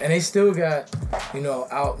 So, and they still got,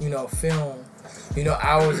 film,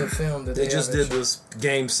 hours of film that They just did this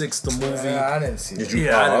Game 6, the movie. I didn't see that. Did you?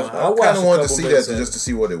 Yeah, I kind of wanted to see that just to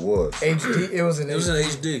see what it was. HD, it was in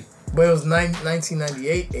HD. But it was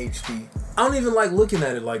 1998 HD. I don't even like looking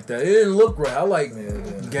at it like that. It didn't look right. I like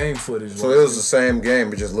game footage. So it was the same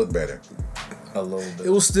game, it just looked better. A little bit. It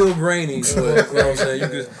was still grainy, but you know what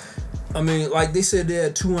I'm saying? Like they said they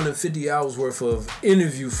had 250 hours worth of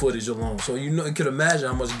interview footage alone. So you could imagine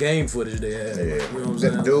how much game footage they had. Yeah. You know what I'm The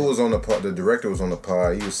saying? dude was on the pod, the director was on the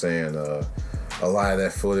pod. He was saying a lot of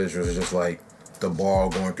that footage was just like the ball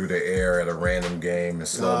going through the air at a random game in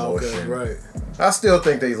slow motion. Right. I still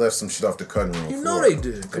think they left some shit off the cutting room. You know they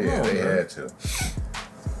did. Come on, they man. had to.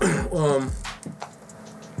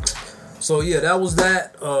 So yeah, that was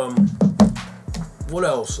that. What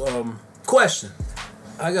else? Question.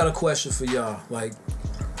 I got a question for y'all. Like,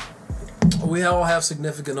 we all have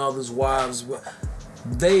significant others, wives.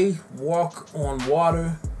 They walk on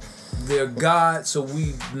water. They're God, so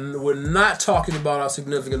we're not talking about our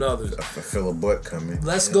significant others. I feel a butt coming.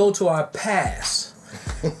 Let's go to our past.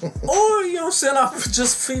 Or, you know what I'm saying,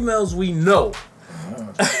 just females we know.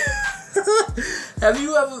 Have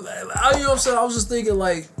you ever, you know what I'm saying, I was just thinking,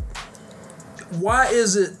 like, why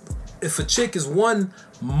is it, if a chick is one,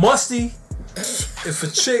 musty, if a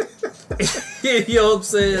chick, you know what I'm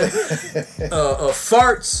saying,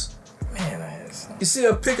 farts, Man, I had some. you see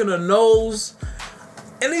her picking her nose,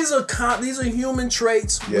 and these are human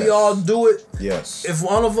traits. Yes. We all do it. Yes. If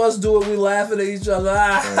one of us do it, we laughing at each other.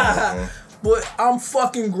 But I'm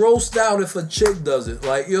fucking grossed out if a chick does it.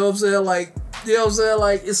 Like, you know what I'm saying? Like, you know what I'm saying?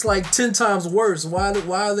 Like, it's like 10 times worse. Why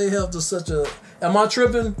are they held to such a... Am I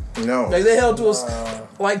tripping? No. Like, they held to us...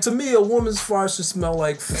 Like, to me, a woman's fart should smell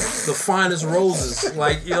like the finest roses.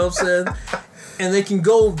 Like, you know what I'm saying? And they can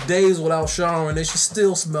go days without showering. They should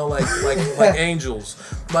still smell like angels.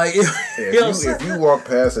 Like, if you walk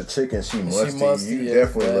past a chick and she musty, you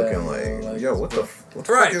definitely looking like, yo, what the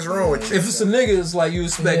fuck is wrong with you? If it's a nigga, it's like you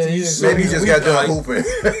expect. Maybe he just got done hooping.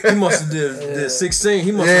 He must have did 16.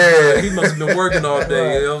 He must have been working all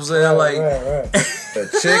day. You know what I'm saying? Like, a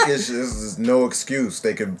chick is no excuse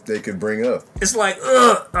they could bring up. It's like,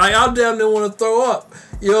 I damn near want to throw up.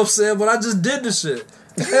 You know what I'm saying? But I just did the shit.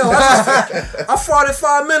 Hell, I farted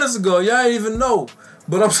 5 minutes ago. Y'all ain't even know.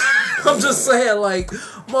 But I'm just saying, like,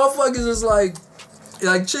 motherfuckers is like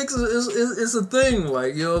chicks is a thing.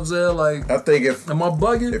 Like, you know what I'm saying? Like, I think am I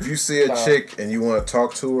bugging? If you see a chick and you want to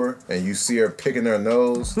talk to her and you see her picking her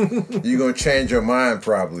nose, you're gonna change your mind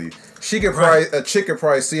probably. She could probably a chick could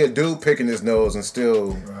probably see a dude picking his nose and still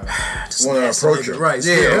want to approach him. Right.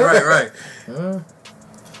 Yeah. Still, right.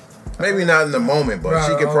 Maybe not in the moment, but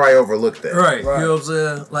she could probably overlook that. Right. You know what I'm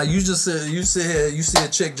saying? Like you just said, you sit here, you see a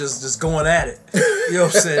chick just going at it. You know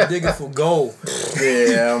what I'm saying? Digging for gold.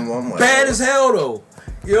 Yeah, I'm like, bad as hell though.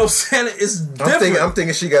 You know what I'm saying? It's different. I'm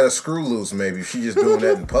thinking she got a screw loose. Maybe she just doing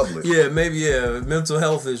that in public. Yeah, maybe mental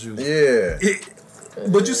health issues. Yeah.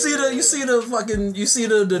 But you see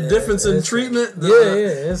the difference in treatment.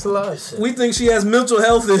 It's a lot of shit. We think she has mental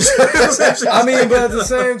health issues. I mean, but at the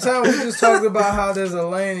same time, we just talked about how there's a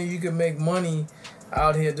lane and you can make money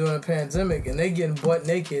out here during a pandemic, and they getting butt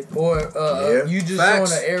naked, or you just showing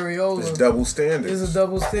an areola. It's double standard. It's a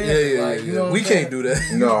double standard. You know what we can't do that.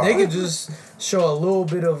 No, they could just show a little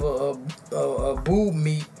bit of a boob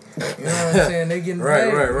meat. You know what I'm saying? They getting paid.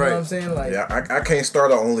 You know what I'm saying? Like, yeah, I can't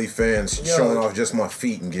start an OnlyFans showing off just my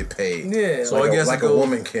feet and get paid. Yeah, so like I guess a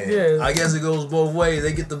woman can. Yeah, I guess it goes both ways.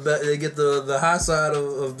 They get the high side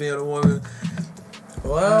of being a woman.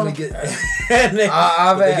 Well, they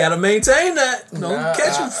gotta maintain that. Don't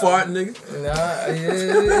catch you farting,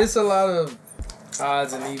 nigga. It's a lot of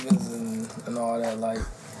odds and evens and all that. Like,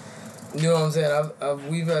 you know what I'm saying?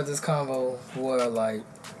 We've had this convo where, like,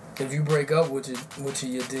 if you break up with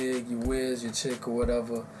your dig, your whiz, your chick or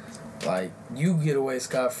whatever, like, you get away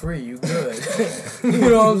scot-free, you good. You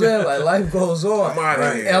know what I'm saying? Like, life goes on.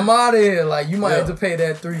 I'm out of here. Like, you might have to pay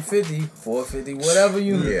that $350, $450, whatever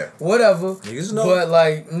whatever. But,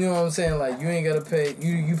 like, you know what I'm saying? Like, you ain't got to pay,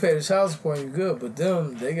 you pay the child support and you good, but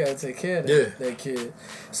them, they got to take care of that kid.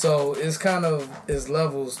 So, it's kind of, it's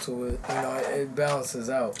levels to it. You know, it balances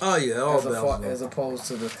out. Oh, yeah, all balances as opposed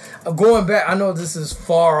to the, going back, I know this is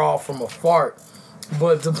far off from a fart,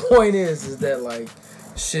 but the point is that, like,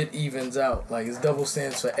 shit evens out. Like, it's double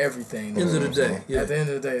standards for everything. End of the day, At the end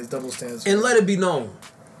of the day, it's double standards. And let it be known,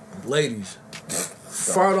 ladies,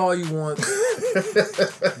 fart all you want.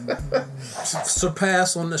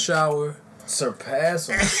 Surpass on the shower. Surpass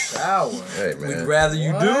on the shower. Hey, man. We'd rather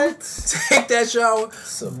you do take that shower.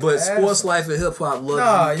 But Sports Life and Hip Hop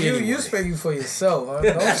love you. You speaking for yourself. Huh?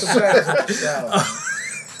 Don't surpass on the shower.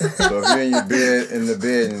 So if you're in the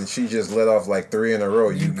bed and she just let off like 3 in a row,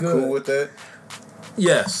 you cool with that?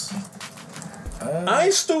 Yes. I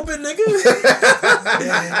ain't stupid, nigga.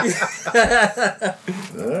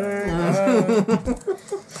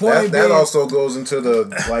 That also goes into the,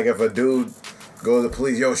 like, if a dude go to the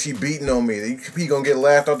police, yo, she beating on me, he gonna get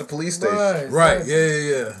laughed out the police station. Right,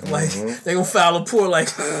 yeah. Like, they gonna file a report like,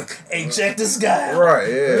 hey, check this guy out. Right,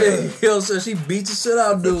 yeah. Yo, so she beat the shit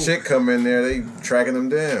out of dude. The chick come in there, they tracking them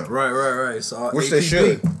down. Right. So which they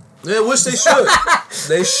should. Yeah, which they should.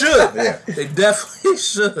 They should. Yeah. They definitely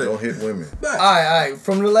should. Don't hit women. All right.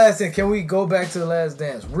 From the last dance, can we go back to the last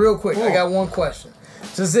dance real quick? I got one question.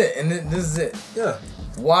 Just it, and this is it. Yeah.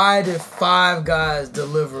 Why did 5 guys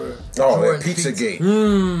deliver Jordan's pizza gate?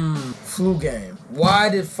 Flu game. Why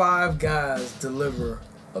did 5 guys deliver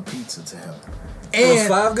a pizza to him? And it was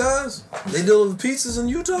 5 guys? They deliver pizzas in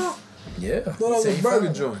Utah? Yeah. I thought it was a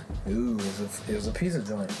burger joint. Ooh, it was a pizza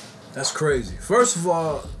joint. That's crazy. First of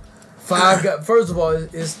all, 5 guys. First of all,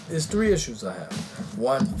 it's 3 issues I have.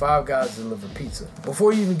 1, 5 guys deliver pizza.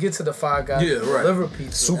 Before you even get to the 5 guys deliver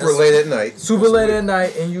pizza, super late at night. Super late at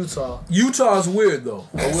night in Utah. Utah's weird though.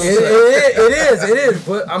 It is.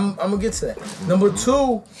 But I'm gonna get to that. Number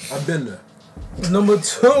 2, I've been there. Number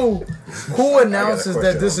 2, who announces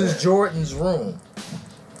that this is Jordan's room?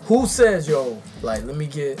 Who says, yo, like, let me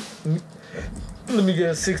get a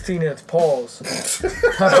 16-inch pause.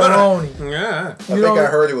 Pepperoni. Yeah. I think I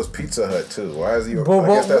heard it was Pizza Hut too. Why is he? I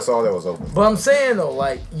guess that's all that was open. But I'm saying though,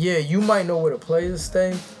 like, yeah, you might know where the players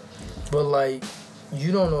stay, but like,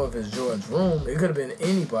 you don't know if it's Jordan's room. It could have been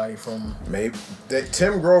anybody from. Maybe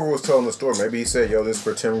Tim Grover was telling the story. Maybe he said, "Yo, this is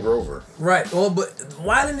for Tim Grover." Right. Well, but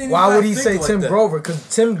why didn't he? Why would he say Tim Grover? Because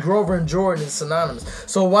Tim Grover and Jordan is synonymous.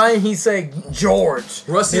 So why didn't he say George?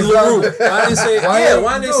 Rusty LaRue. Why didn't he say?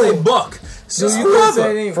 Why didn't they say Buck? So from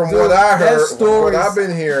what I heard, from what I've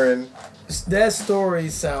been hearing, that story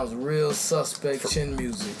sounds real suspect. Chin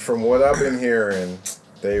music. From what I've been hearing,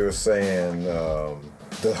 they were saying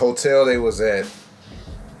the hotel they was at.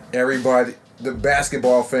 Everybody, the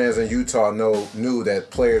basketball fans in Utah knew that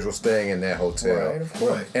players were staying in that hotel. Right, of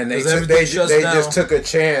course. And they just took a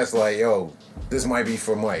chance, like, yo, this might be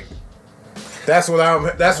for Mike. That's what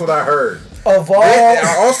I heard. Of all,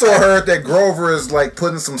 I also heard that Grover is like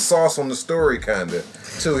putting some sauce on the story, kinda.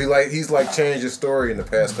 Too. He's changed his story in the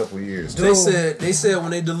past couple of years. They said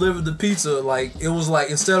when they delivered the pizza, like it was like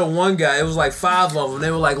instead of one guy, it was like 5 of them.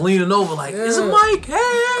 They were like leaning over, like, "Is it Mike?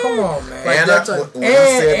 Hey, come on, man!" Like when he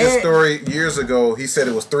said this story years ago, he said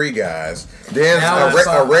it was 3 guys. Then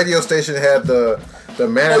a radio station had the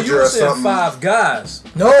manager you were or saying something. 5 guys.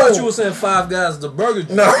 No, I thought you were saying 5 guys. The burger.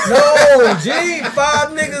 No, G, 5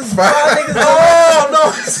 niggas. 5 niggas. Oh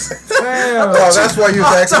no! Damn. Oh, that's why you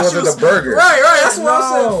was asking was it the burger? Right. That's why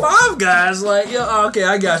I said 5 guys. Like, yeah, okay,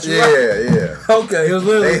 I got you. Yeah. Okay, it was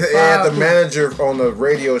literally They had the manager on the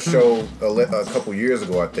radio show a couple years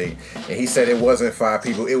ago, I think, and he said it wasn't 5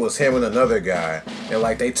 people. It was him and another guy, and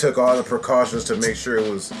like they took all the precautions to make sure it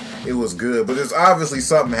was good. But it's obviously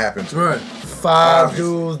something happened to him. Right. 5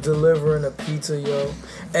 dudes delivering a pizza, yo.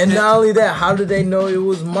 And not only that, how did they know it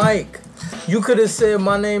was Mike? You could have said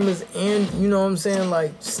my name is you know what I'm saying,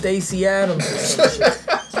 like Stacey Adams or some shit.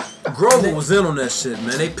 Grover was in on that shit,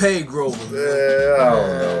 man. They paid Grover. I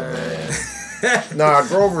don't know, man. Nah,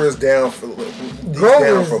 Grover is down for Mike.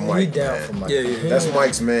 He down for Mike. Yeah. That's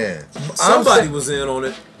Mike's man. Somebody was in on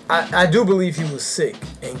it. I do believe he was sick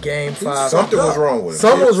in Game 5. Something was wrong with him.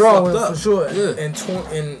 Something was wrong with him for sure. Yeah. In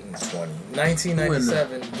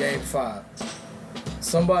 1997, Game 5.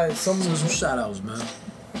 Some shout outs, man.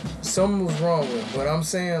 Something was wrong with him. But I'm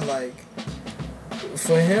saying, like,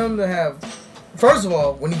 for him to have, first of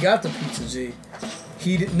all, when he got the pizza, G,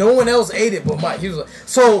 no one else ate it but Mike. He was like,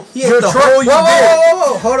 so he ate the whole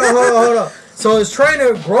whoa, hold on. So his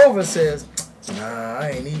trainer Grover says, "Nah, I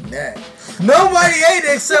ain't eating that." Nobody ate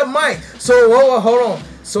it except Mike. So hold on.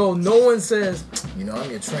 So no one says, "You know, I'm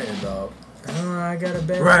your trainer, dog. I got a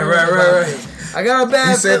bad right. I got a bad."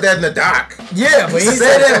 He said that in the doc. Yeah, but he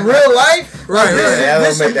said that in real life. Right.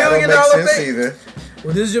 That don't make sense either.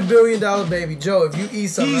 Well, this is your $1 billion baby, Joe. If you eat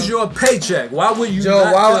something, he's your paycheck. Why would you? Joe,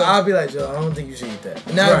 I'll be like, Joe, I don't think you should eat that.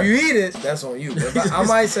 Now, if you eat it, that's on you. But I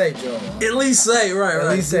might say, Joe. At least say, right. At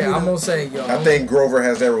least say, I'm gonna say, yo. I think Grover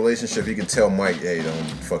has that relationship. He can tell Mike, hey, don't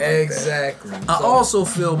fuck like that. Exactly. I also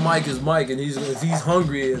feel Mike is Mike, and if he's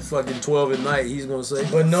hungry at fucking 12 at night, he's gonna say.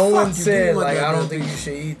 But no one said like, I don't think you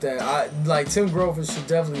should eat that. Like Tim Grover should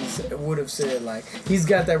definitely would have said like he's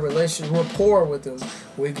got that rapport with him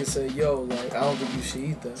where he could say, yo, like I don't think you should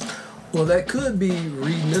eat that. Well, that could be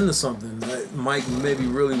reading into something. That Mike maybe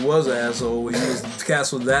really was an asshole.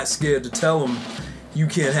 Cats were that scared to tell him, you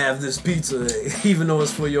can't have this pizza, even though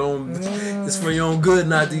it's for your own. It's for your own good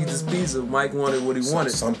not to eat this pizza. Mike wanted what he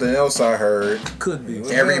wanted. Something else I heard. Could be.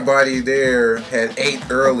 Everybody there had ate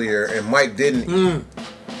earlier, and Mike didn't eat.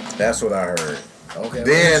 That's what I heard. Okay.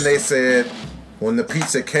 Then they said, when the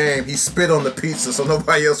pizza came, he spit on the pizza so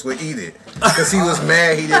nobody else would eat it. Because he was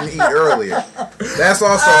mad he didn't eat earlier. That's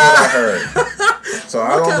also what I heard. So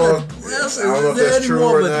I don't know if that's true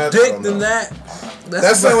or not. Dick than that.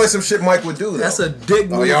 That sounds like some shit Mike would do, though. That's a dick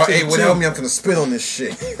move. Oh, y'all ate without me, I'm finna spit on this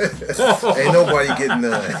shit. Ain't nobody getting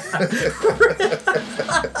none.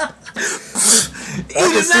 I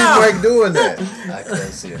can see Mike doing that. I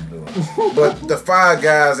can't see him doing it. But the 5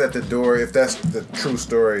 guys at the door, if that's the true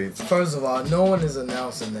story. First of all, no one is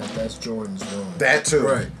announcing that that's Jordan's room. That too.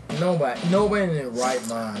 Right. Nobody in their right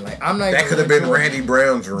mind. Like I'm not. That could have been Randy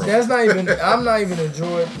Brown's room. That's not even. I'm not even a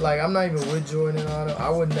Jordan. Like I'm not even with Jordan and all that. I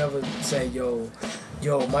would never say, yo,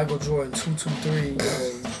 Michael Jordan 223.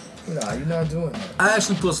 Nah, you're not doing that. I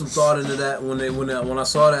actually put some thought into that when I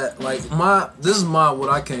saw that. Like this is what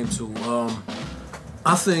I came to.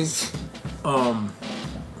 I think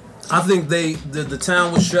the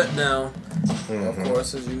town was shut down. Of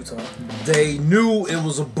course, it's Utah. They knew it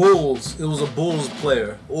was a Bulls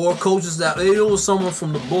player or coaches that they knew it was someone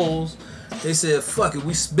from the Bulls. They said, "Fuck it,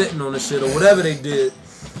 we spitting on this shit," or whatever they did,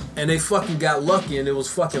 and they fucking got lucky, and it was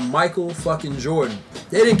fucking Michael fucking Jordan.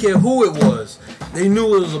 They didn't care who it was. They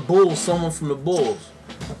knew it was a Bulls, someone from the Bulls.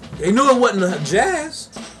 They knew it wasn't the Jazz.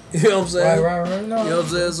 You know what I'm saying? Right. No. You know what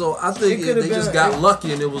I'm saying? So I think they just got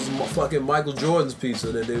lucky, and it was fucking Michael Jordan's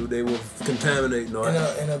pizza that they were contaminating or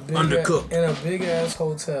undercooked. In a big ass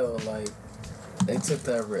hotel, like they took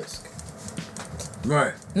that risk.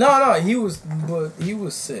 Right. No, he was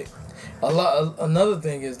sick. Another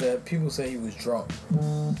thing is that people say he was drunk. He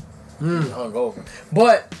was hungover.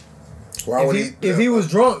 But if he was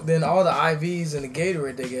drunk, then all the IVs and the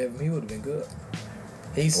Gatorade they gave him, he would have been good.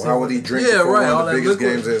 Why would he drink before one of the biggest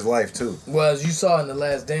games of his life, too? Well, as you saw in The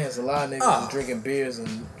Last Dance, a lot of niggas was drinking beers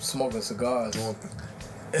and smoking cigars.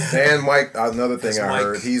 And Mike, another thing I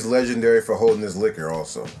heard, he's legendary for holding his liquor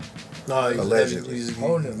also. No, allegedly. He's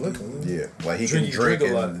holding his liquor. Yeah, like he can drink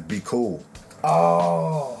and be cool.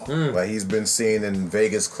 Oh. Like he's been seen in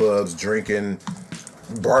Vegas clubs drinking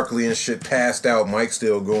Barkley and shit, passed out. Mike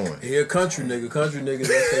still going. He a country nigga. Country niggas,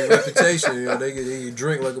 that's their reputation. You know, they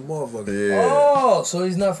drink like a motherfucker. Yeah. Oh, so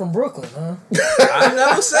he's not from Brooklyn, huh? I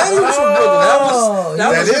never said he was from Brooklyn.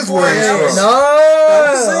 That is where he's from. No.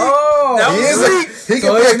 He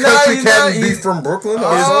can be a country cat and be from Brooklyn.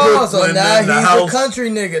 Oh, so Brooklyn now in the he's house. a country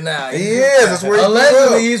nigga now. He is. That's where he grew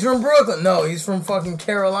Allegedly, up. he's from Brooklyn. No, he's from fucking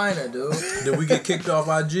Carolina, dude. Did we get kicked off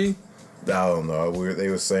IG? I don't know. They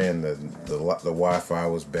were saying that the Wi-Fi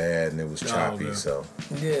was bad and it was choppy. Okay. So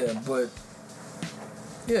Yeah, but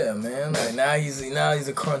yeah, man. Like now he's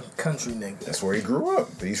a country nigga. that's where he grew up.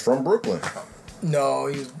 He's from Brooklyn. No,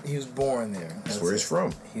 he was born there. That's where he's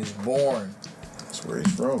from. He was born. That's where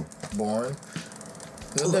he's from. Born.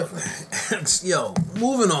 No difference. Yo,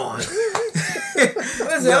 moving on.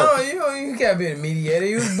 Listen, you can't be a mediator.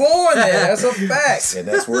 He was born there. That's a fact. And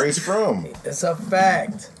that's where he's from. It's a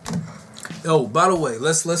fact. Yo, by the way,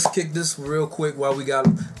 let's kick this real quick while we got.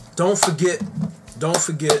 Don't forget,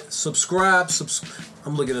 subscribe.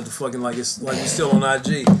 I'm looking at the fucking like it's like we still on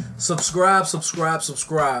IG. Subscribe,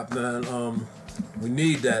 man. We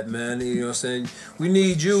need that, man. You know what I'm saying? We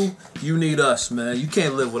need you. You need us, man. You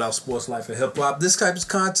can't live without sports life and hip hop. This type of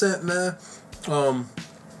content, man.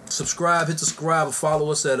 Subscribe, hit the subscribe, or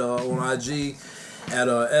follow us at on IG at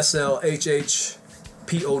SLHHPOD,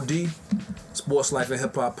 Sports Life and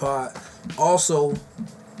Hip Hop Pod. Also,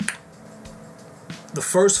 the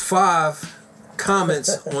first 5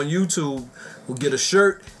 comments on YouTube will get a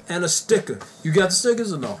shirt and a sticker. You got the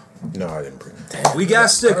stickers or no? No, I didn't bring it. We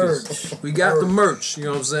got stickers. We got the merch. You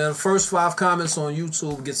know what I'm saying? First 5 comments on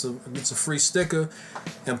YouTube gets a free sticker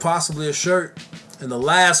and possibly a shirt. And the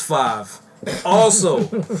last 5 also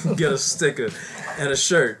get a sticker and a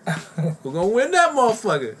shirt. We're gonna win that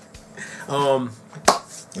motherfucker.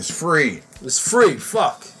 It's free. It's free.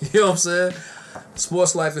 Fuck. You know what I'm saying?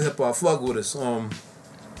 Sports Life and Hip Hop. Fuck with us.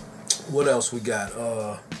 What else we got?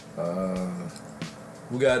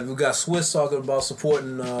 We got Swiss talking about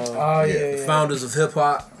supporting founders of hip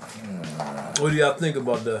hop. What do y'all think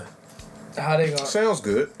about that? How they gonna? Sounds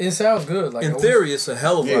good. It sounds good. Like in theory, it's a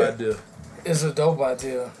hell of an idea. It's a dope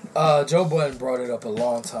idea. Joe Budden brought it up a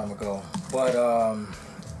long time ago, but I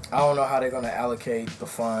don't know how they're gonna allocate the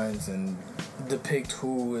funds and depict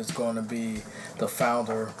who is gonna be the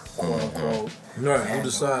founder, quote unquote. Right, who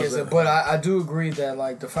decides that? But I do agree that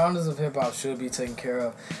like the founders of hip hop should be taken care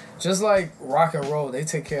of, just like rock and roll. They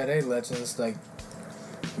take care of their legends, like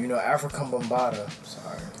African Bambaataa.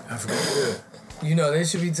 Sorry, African. You know, they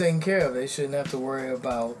should be taken care of. They shouldn't have to worry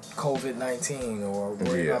about COVID-19 or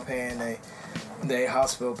worry about paying their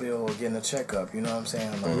hospital bill or getting a checkup. You know what I'm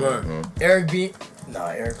saying? Like, Eric B.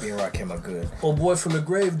 and Rock came out good. Oh boy from the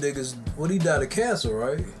Gravediggers, he died of cancer,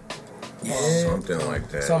 right? Yeah. Something like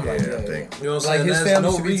that. Something like that. I think. You know what I'm Like saying? his That's family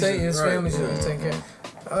no should be reason. his family should be taken care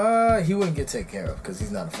of. He wouldn't get taken care of because he's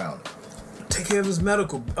not a founder. Take care of his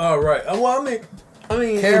medical. All right. Well, I mean,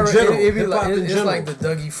 in KRS, general, it'd be hip-hop like, in it's general. like the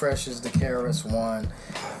Dougie Freshes, the KRS-One,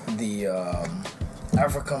 the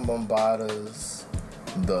African Bambaatas,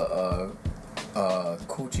 the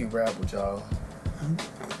Coochie Rap with y'all.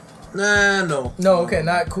 Nah, no. No, okay,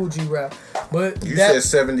 not Coochie Rap, but You said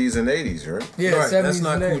 70s and 80s, right? Yeah, Right, 70s that's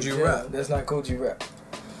not and 80s, Coochie yeah, Rap. That's not Coochie Rap.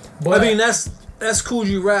 But I mean, that's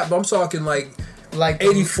Coogee Rap, but I'm talking like like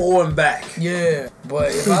 84 and back. Yeah, but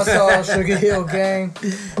if I saw Sugar Hill Gang,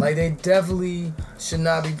 like they definitely should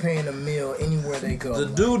not be paying a meal anywhere they go.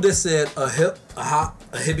 The dude that said a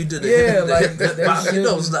hippie to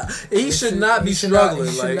the he should not be struggling.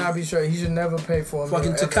 He should not be struggling. He should never pay for a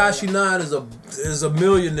fucking meal. Takashi 9 is a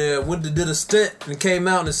millionaire. Did a stint and came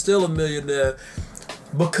out and is still a millionaire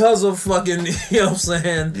because of fucking, you know what I'm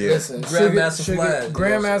saying? Yeah. Listen, Grandmaster Flash.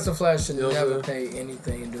 Grandmaster Flash should You know never what I'm pay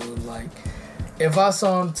anything, dude. Like, if I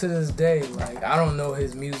saw him to this day, like, I don't know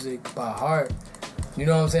his music by heart. You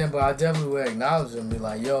know what I'm saying? But I definitely would acknowledge him and be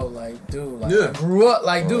like, yo, like, dude, like, I grew up,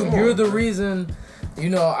 like, dude, you're the reason,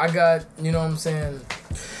 I got, you know what I'm saying?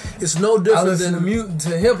 It's no different than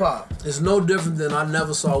to hip hop. It's no different than I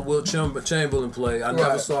never saw Wilt Chamberlain play. I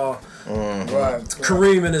never saw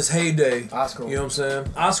Kareem in his heyday. Oscar, you know what I'm saying?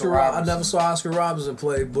 I never saw Oscar Robinson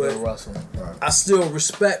play, but Russell, I still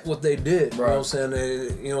respect what they did. You know what I'm saying?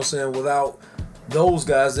 You know what I'm saying? Without those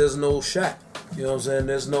guys, there's no Shaq. You know what I'm saying?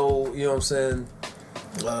 There's no, you know what I'm saying?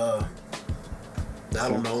 I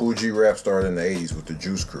don't know. Coogee Rap started in the 80s with the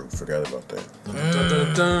Juice Crew. Forgot about that.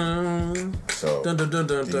 So, there's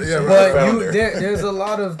a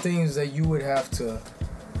lot of things that you would have to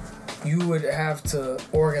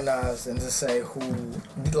organize and to say who,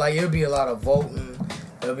 like, it'll be a lot of voting.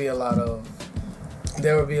 There'll be a lot of,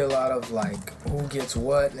 there would be a lot of like who gets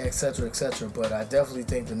what and etc. But I definitely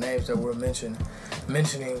think the names that we're mentioning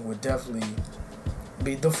would definitely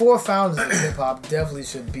be the 4 founders of hip hop. Definitely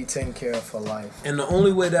should be taken care of for life. And the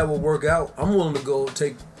only way that will work out, I'm willing to go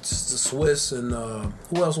take the Swiss and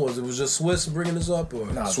who else was it? Was just Swiss bringing this up, or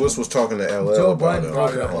Nah, Swiss was talking to LL Joe about Budden it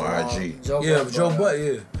brought it up on IG. Joe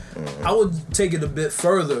Budden. I would take it a bit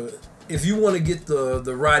further. If you want to get the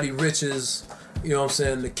Roddy Riches, you know what I'm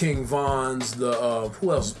saying, the King Vons, the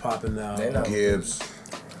who else is popping now? Gibbs.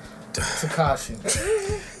 Takashi.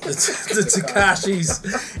 the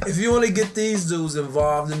Takashis. If you want to get these dudes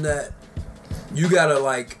involved in that, you gotta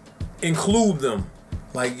like include them.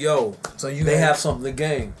 Like, yo, So they have something to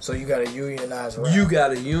gain. So you gotta unionize rap. You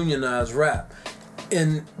gotta unionize rap.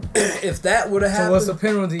 And if that were to happen, So what's the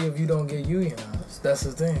penalty if you don't get unionized? That's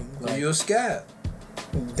the thing. Like, you're a scab.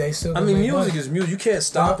 they still. I gonna mean, make music money. is music. You can't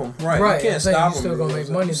stop them, right? Right, You can't I'm saying stop you them. still gonna make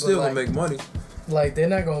money, You still but, gonna make money. Like they're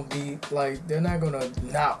not gonna be like they're not gonna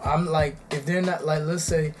now. I'm like if they're not like let's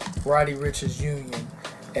say Roddy Ricch is union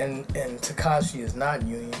and Takashi is not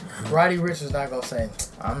union. Roddy Ricch is not gonna say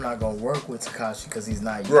I'm not gonna work with Takashi because he's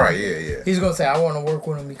not union. Right, yeah. He's gonna say I want to work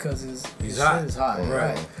with him because his hot. shit is hot.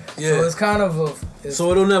 Right. Right. Yeah. So it's kind of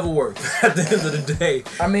So it'll never work at the end of the day.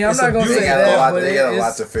 I mean, I'm It's not a gonna say beautiful- that, but They got a lot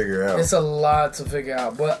it's, to figure out. it's a lot to figure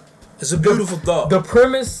out. But It's a beautiful thought. the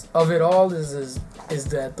premise of it all is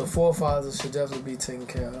that the forefathers should definitely be taken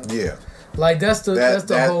care of. Yeah. Like that's the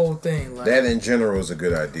That- whole thing. Like That in general is a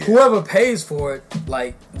good idea. whoever pays for it,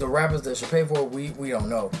 like the rappers that should pay for it, we don't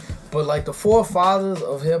know. But like the forefathers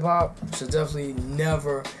of hip hop should definitely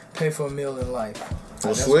never pay for a meal in life.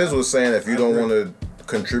 Well, That's Swizz was saying if you don't want to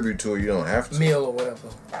contribute to it, you don't have to. meal or whatever.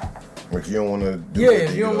 Like you don't want to do Yeah, it, if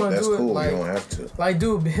then you don't wanna that's do it, cool. like- you don't have to. Like,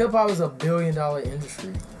 dude, hip hop is a $1 billion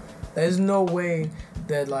industry. There's no way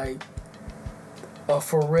that like a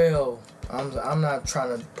Pharrell. I'm not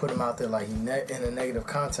trying to put him out there like in a negative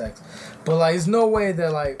context, but like there's no way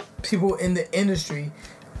that like people in the industry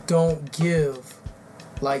don't give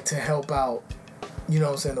like to help out. You know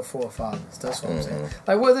what I'm saying? The forefathers. That's what I'm saying.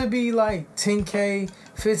 Like whether it be like 10K,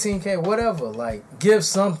 15K, whatever. Like give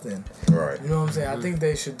something. Right. You know what I'm saying? I think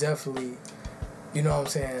they should definitely, you know what I'm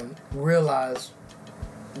saying, realize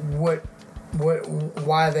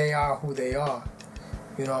why they are who they are.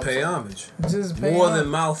 You know what Pay I'm homage. saying? Just pay More homage. than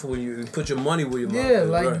mouth when you put your money where your mouth Yeah, is.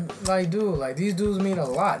 like right. like dude, like these dudes mean a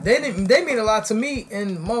lot. They mean a lot to me,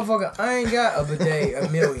 and motherfucker, I ain't got a bidet a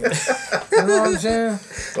million. You know what I'm saying?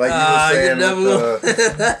 Like you were saying,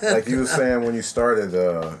 never like you were saying when you started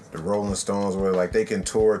the Rolling Stones, where like they can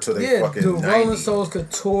tour till they Yeah, fucking dude, 90. Rolling Stones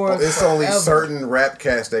could tour. It's only forever. certain rap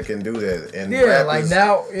cats that can do that, and Yeah, rap like is,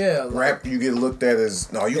 now, yeah. Like, rap you get looked at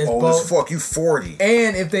as no, you It's old both. as fuck, you 40.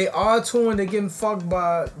 and if they are touring, they're getting fucked by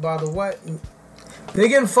the what? They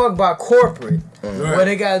getting fucked by corporate, where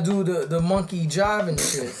they gotta do the monkey jiving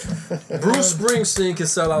shit. Bruce Springsteen can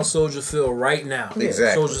sell out Soldier Field right now.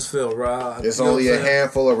 Exactly. Soldier Field, right? There's You know only what a I'm saying?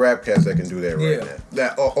 handful of rap cats that can do that right Yeah. now.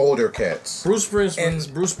 That older cats. Bruce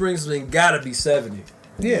Springsteen gotta be 70.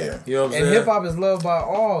 Yeah, You know what I'm and saying? hip hop is loved by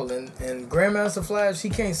all. And Grandmaster Flash, he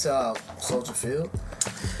can't sell out Soldier Field.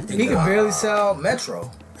 He can barely sell out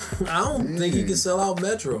Metro. I don't think he can sell out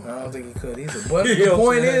Metro. I don't think he could either. But You the know what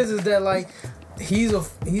point I'm saying? is that like he's a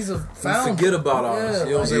We founder. forget about ours. Yeah, You know what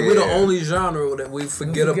I'm like, saying? We're the Yeah. only genre that we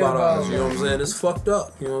forget forget about about ours. You know what I'm saying? It's fucked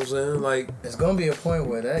up. You know what I'm saying? Like, It's gonna be a point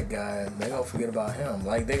where that guy they gonna forget about him.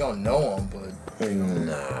 Like they gonna know him, but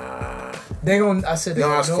Nah. they gonna. I said they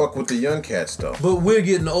Nas gonna know. fuck with the young cats though. but we're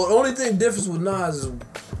getting old. The only thing difference with Nas is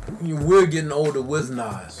we're getting older with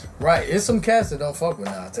Nas. Right, it's some cats that don't fuck with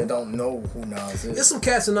Nas. They don't know who Nas is. There's some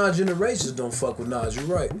cats in our generation that don't fuck with Nas. You're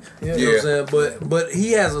right. Yeah. You know what I'm saying? But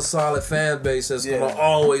he has a solid fan base that's Yeah. gonna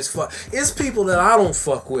always fuck. It's people that I don't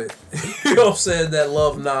fuck with. You know what I'm saying? That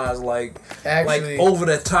love Nas like Actually- over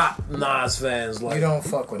the top Nas fans. Like You don't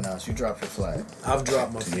fuck with Nas. You drop your flag. I've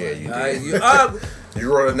dropped my flag. Yeah, you did.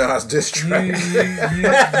 You wrote a Nas diss You track.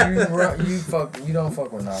 you don't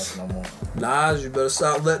fuck with Nas no more. Nas, you better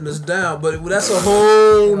stop letting us down. But that's a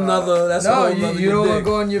whole nother. That's a No, whole you nother. don't want to dig.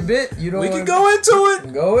 go on your bit. You don't. We wanna can go into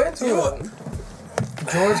it. Go into You it.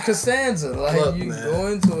 George Costanza, like Look, you man. go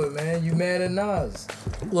into it, man. You mad at Nas?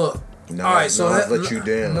 Look. Nas, all right, so Nas that- let you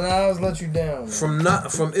down. Nas let you down. Man.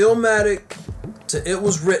 From Illmatic to It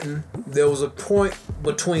Was Written, there was a point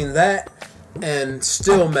between that and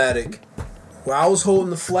Stillmatic where I was holding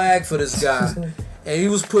the flag for this guy and he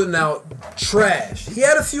was putting out trash. He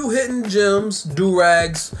had a few hidden gems,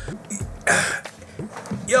 do-rags.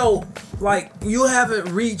 Yo, like you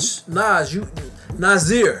haven't reached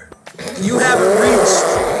Nasir. You haven't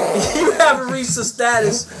reached the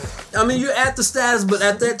status I mean, you're at the status, but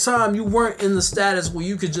at that time, you weren't in the status where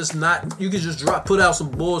you could just put out some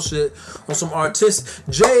bullshit on some artistic.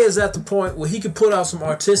 Jay is at the point where he could put out some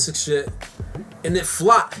artistic shit, and it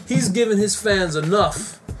flop. He's giving his fans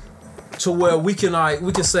enough to where we can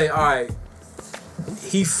say, all right,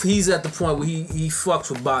 he's at the point where he fucks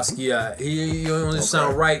with Basquiat. He don't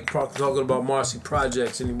sound right talking about Marcy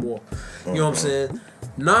projects anymore. You know what I'm saying?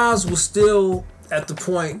 Nas was still at the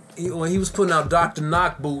point when he was putting out Dr.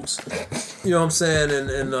 Knock Boots. You know what I'm saying?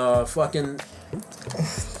 And fucking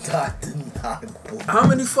Dr. Knock Boots. How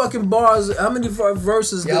many fucking bars? How many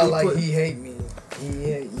verses y'all did he like put? He hate me. You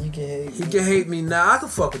can hate me. He can hate me now. I can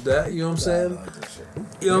fuck with that. You know what I'm saying?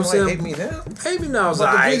 You know what I'm saying? Hate me now. Hate me now.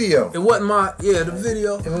 But the video. It wasn't my the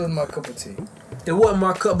video. It wasn't my cup of tea. It wasn't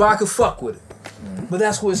my cup, but I could fuck with it. But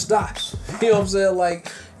that's where it stops. You know what I'm saying?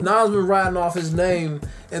 Like Nas been riding off his name,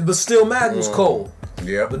 but still Mad was cold.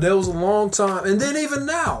 Yeah. But there was a long time, and then even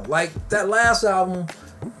now, like that last album,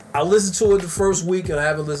 I listened to it the first week, and I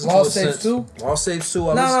haven't listened to it since. Lost Tapes 2? Lost Tapes 2.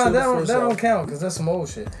 That don't count because that's some old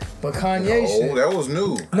shit. But Kanye shit. that was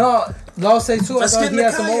new. No, Lost Tapes 2. Let's I get thought he had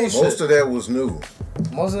into some Kanye old shit. Most of that was new.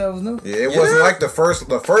 Most of that was new. Yeah, it wasn't like the first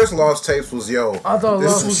Lost Tapes was I thought this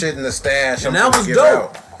Lost some was, shit in the stash. And I'm that gonna was give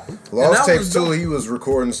dope. out. Lost that Tapes was 2, dope. he was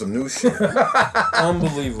recording some new shit.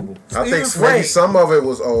 Unbelievable. I think Even maybe Frank. some of it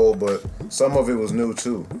was old, but some of it was new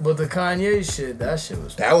too. But the Kanye shit, that shit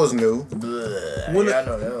was. That was new. When Yeah, I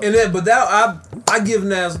know that. And then, but that I give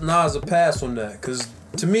Nas a pass on that, because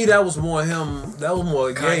to me that was more him. That was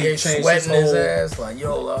more Kanye changed sweating his whole, ass like,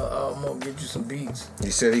 yo, I'm gonna get you some beats. He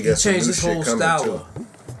said he He got some changed new his whole shit coming style too. up.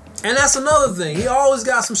 And that's another thing. He always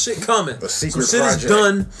got some shit coming. A secret some shit project. is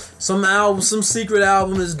done. Some secret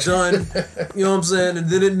album is done. You know what I'm saying? And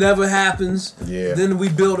then it never happens. Yeah. Then we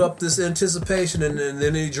build up this anticipation, and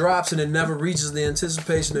then he drops, and it never reaches the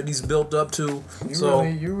anticipation that he's built up to.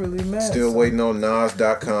 You really mad. Still waiting on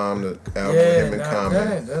Nas.com, the album with him and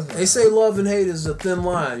Common. They say love and hate is a thin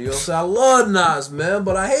line. You know what I'm saying? I love Nas, man,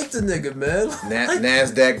 but I hate the nigga, man.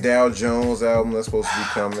 NASDAQ Dow Jones album that's supposed to be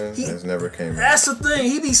coming. It's never came out. That's the thing.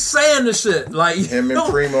 He be saying the shit. Like, Him and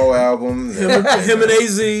Primo album. him and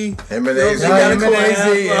AZ. Him and AZ.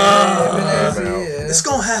 It's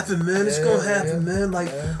gonna happen, man. It's gonna happen, man. Like,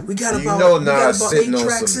 we got You about, know we got Nas about sitting 8 on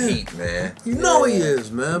tracks some in. heat, man. You know he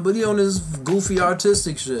is, man. But he on his goofy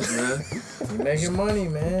artistic shit, man. He making money,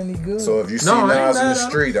 man. He good. So if you see No, I ain't Nas in the mad at him.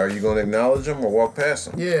 street, are you going to acknowledge him or walk past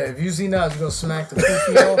him? Yeah, if you see Nas, you gonna smack the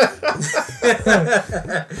cookie off.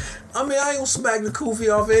 I mean, I ain't gonna smack the kufi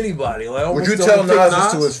off anybody. Like, Would you tell Nas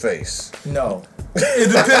this to his face? No. It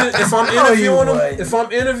depends if I'm No, you interviewing him. wouldn't. If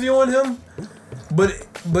I'm interviewing him,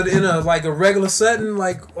 but in a regular setting,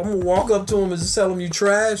 like I'm gonna walk up to him and just tell him you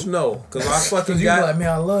trash. No, because I fucking You got. like, man,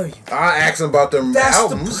 I love you. I asked him about them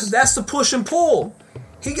albums. That's the push and pull.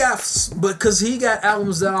 He got, because he got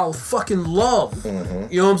albums that I'll fucking love.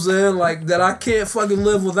 Mm-hmm. You know what I'm saying? Like that I can't fucking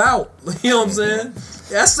live without. You know what I'm saying?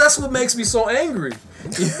 That's what makes me so angry.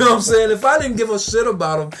 You know what I'm saying? If I didn't give a shit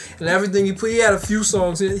about him and everything he put, he had a few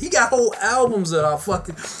songs in. He got whole albums that I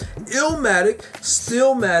fucking Illmatic,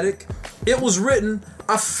 Stillmatic. It Was Written.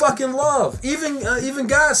 I fucking love. Even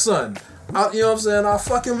Godson. You know what I'm saying? I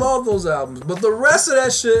fucking love those albums. But the rest of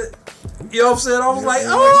that shit, you know what I'm saying? I was like,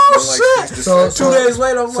 oh shit. So 2 days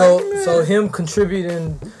later, I was like, man. So him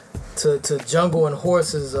contributing to Jungle and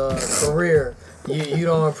Horse's career, you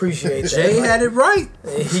don't appreciate that. Jay had it right.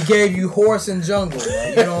 He gave you Horse and Jungle. Man.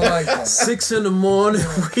 You don't like that. 6 in the morning,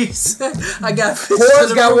 we said, I got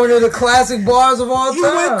Horse got one of the classic bars of all He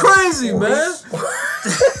time. went crazy, man.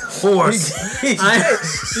 Horse. He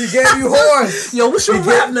gave you Horse. Yo, what's your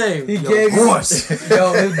rap name? He gave you Horse.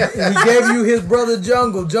 Yo, he gave you his brother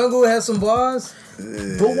Jungle. Jungle had some bars.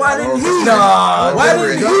 But why didn't he? Nah, Why never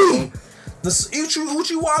didn't he? The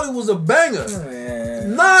Uchi Wally was a banger.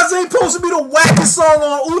 Man. Nas ain't supposed to be the wackest song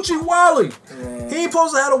on Uchi Wally. He ain't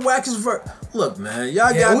supposed to have the wackest verse. Look, man,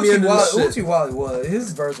 y'all got me into this shit. Uchi Wally was,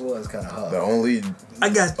 his verse was kind of hard. The only I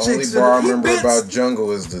got chicks bar I in remember the about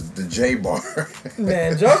Jungle is the J bar.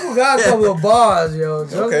 Man, Jungle got a couple of bars, yo.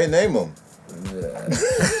 Jungle, Okay, name them.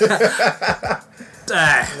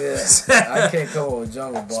 yeah, I can't come up with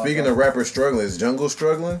Jungle bars. Speaking of rappers struggling, is Jungle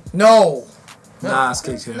struggling? No, Nas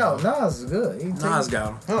kicks him. no, Nas is good. He Nas got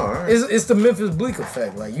him. Oh, all right. It's the Memphis Bleak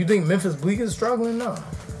effect. Like, you think Memphis Bleak is struggling? No.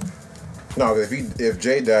 No, if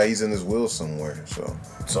Jay died, he's in his will somewhere. So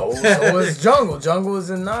So it's Jungle. Jungle is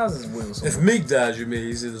in Nas's will. If Meek died, you mean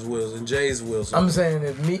he's in his wills, and Jay's wills. I'm saying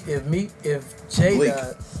if Jay Bleak.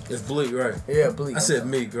 died, It's Bleak, right? yeah, Bleak. I said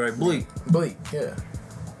Meek, right? Bleak. Bleak, yeah,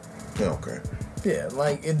 okay. yeah.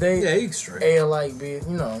 Like if they, Yeah, he's straight. A like be,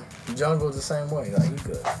 Jungle's the same way. Like he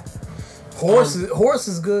good. Horse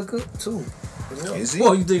is good too. Is he?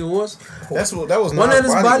 Well, you think it was? That was Wasn't not that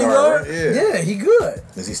his his bodyguard. bodyguard? Yeah. Yeah, he good.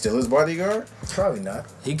 Is he still his bodyguard? Probably not.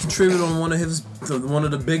 He contributed on one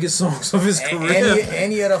of the biggest songs of his career.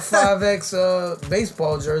 And he had a 5X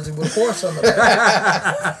baseball jersey with a horse on the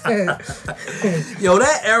back. Yo,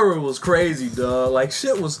 that era was crazy, dog. Like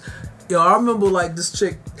shit was. Yo, I remember like this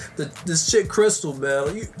chick Crystal,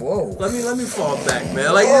 man. Whoa. Let me fall back,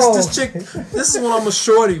 man. Like this chick. This is when I'm a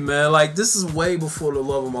shorty, man. Like this is way before the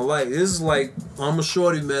love of my life. This is like I'm a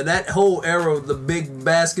shorty, man. That whole era of the big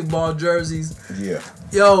basketball jerseys. Yeah.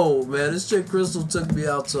 Yo, man, this chick Crystal took me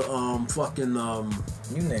out to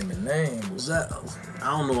You name a name. was that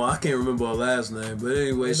I don't know, I can't remember her last name, but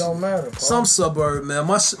anyway, It don't matter. Bro. some suburb, man.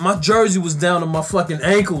 My jersey was down to my fucking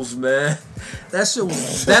ankles, man. That shit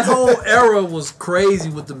was that whole era was crazy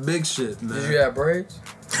with the big shit, man. Did you have braids?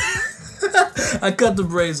 I cut the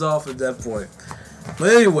braids off at that point.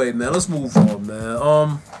 But anyway, man, let's move on,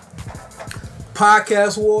 man.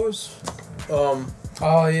 Podcast wars.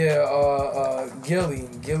 Oh yeah, Gillie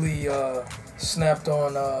snapped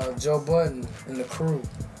on Joe Budden and the crew.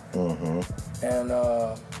 Mm-hmm. And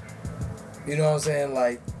you know what I'm saying?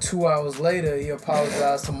 Like 2 hours later, he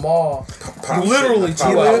apologized to Maul. Literally 2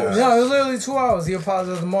 hours. No, it was literally 2 hours. He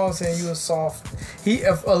apologized to Maul saying you was soft. He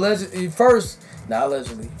allegedly first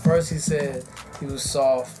he said he was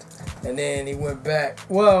soft, and then he went back.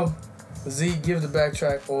 Well, Z give the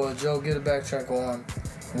backtrack or Joe give the backtrack on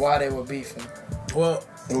why they were beefing. Well,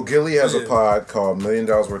 Gillie has a pod called $1 Million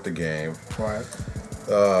Worth of Game. Right.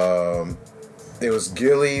 It was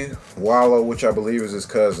Gillie, Wallow, which I believe is his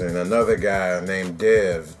cousin, another guy named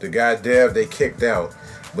Dev. The guy Dev they kicked out,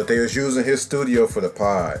 but they was using his studio for the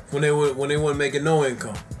pod. when they weren't making no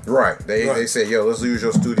income. Right. They said, yo, let's use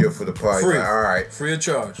your studio for the pod. Free. Like, all right. Free of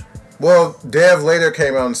charge. Well, Dev later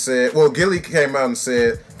came out and said, Gillie came out and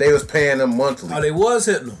said they was paying them monthly. Oh, they was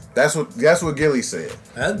hitting them. That's what Gillie said.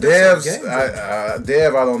 That's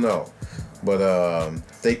Dev, I don't know, but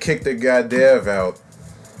they kicked the guy Dev out.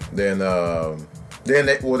 Then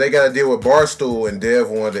they got to deal with Barstool, and Dev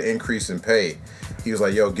wanted an increase in pay. He was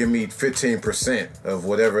like, "Yo, give me 15% of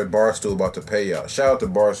whatever Barstool about to pay y'all." Shout out to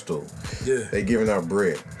Barstool. Yeah, they giving out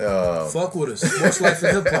bread. Fuck with us. Sports life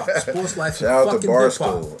and hip hop. Sports life and shout out to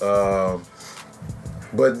Barstool.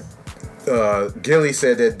 But Gillie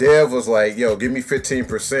said that Dev was like, "Yo, give me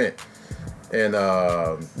 15%," and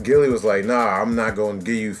Gillie was like, "Nah, I'm not gonna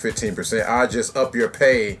give you 15%. I'll just up your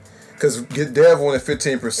pay," because Dev wanted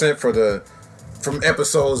 15% from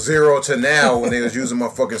episode 0 to now when they was using my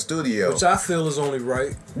fucking studio. Which I feel is only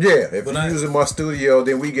right. Yeah, if you're using my studio,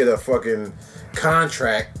 then we get a fucking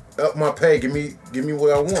contract. Up my pay, give me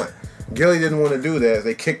what I want. Gillie didn't want to do that.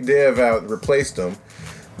 They kicked Dev out and replaced him.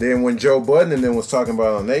 Then when Joe Budden and them was talking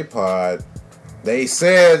about on their pod, they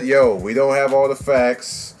said, yo, we don't have all the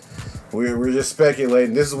facts. We're just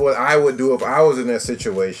speculating. This is what I would do if I was in that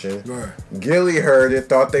situation. Right. Gillie heard it,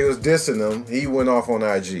 thought they was dissing him. He went off on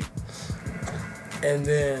IG. And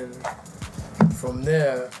then from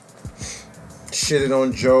there, shitted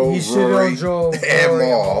on Joe, Rory, and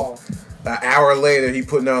Maul. An hour later, he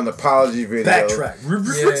putting out an apology video.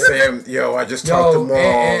 Backtrack. Saying, yo, I just talked to Maul.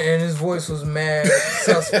 And his voice was mad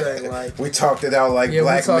suspect. Like we talked it out like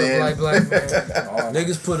black men. Like black men.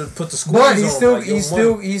 Niggas put the squeeze but on.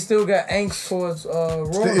 he still got angst towards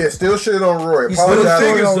Roy. Still shitted on Roy.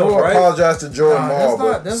 Apologize to Joe and Maul.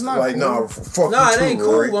 That's not like, cool. Fuck you it too, ain't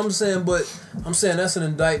Roy. cool. I'm saying that's an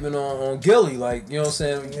indictment on Gillie. Like, you know what I'm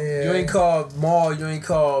saying? Yeah. You ain't called Maul. You ain't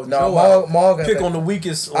called Joe. Maul got pick that. on the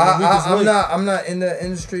weakest. I'm not in the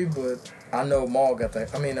industry, but I know Maul got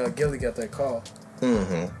that. I mean, Gillie got that call.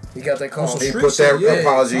 Mm-hmm. He got that call. He put that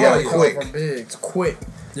apology out quick. From Biggs, quick.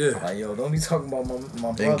 Yeah. Like, yo, don't be talking about my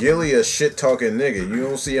brother. And Gillie a shit talking nigga. You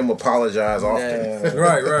don't see him apologize often.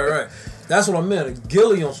 Right. That's what I meant.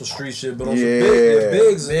 Gillie on some street shit, but on some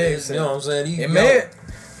Biggs, you know what I'm saying?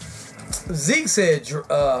 Zeke said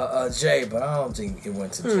Jay, but I don't think it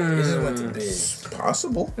went to Jay. It just went to Biggs.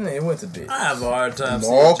 Possible. Yeah, it went to Biggs. I have a hard time.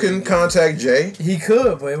 Maul can contact Jay. He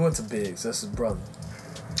could, but it went to Biggs. That's his brother.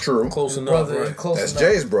 True. Close enough. That's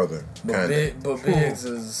Jay's brother. But Biggs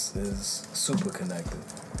is super connected.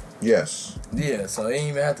 Yes. Yeah, so he didn't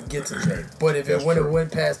even have to get to Jay. But if it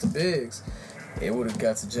went past the Biggs, it would have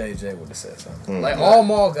got to Jay. Jay would have said something. Like all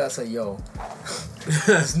Maul guys say, yo,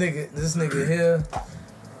 this nigga here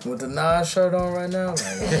with the Nas shirt on right now, like,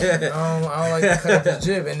 I don't like to cut up his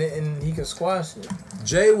jib, and he can squash it.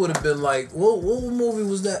 Jay would have been like, what movie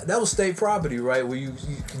was that? That was State Property, right? Where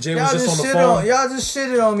Jay was just on the phone. Y'all just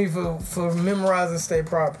shitted on me for memorizing State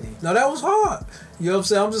Property. No, that was hard. You know what I'm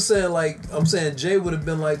saying? I'm just saying, like, Jay would have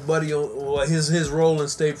been like Buddy or his role in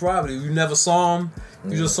State Property. You never saw him.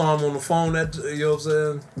 You just saw him on the phone. You know what I'm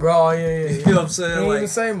saying? Bro, yeah. You know what I'm saying? He didn't like, even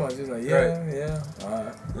say much. He's like, yeah. All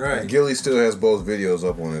right. Right. Gillie still has both videos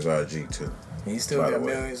up on his IG too. He still got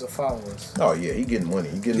millions of followers. Oh yeah, he getting money.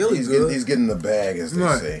 He's getting the bag, as they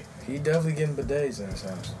say. He definitely getting bidets in his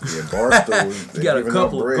house. Yeah, Barstool. He got a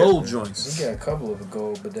couple of gold joints. He got a couple of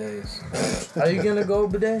gold bidets. How you getting a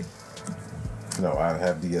gold bidet? No, I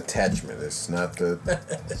have the attachment. It's not the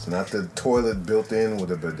toilet built in with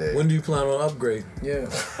a bidet. When do you plan on upgrade? Yeah,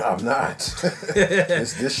 I'm not.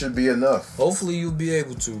 This should be enough. Hopefully you'll be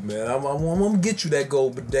able to, man. I'm gonna get you that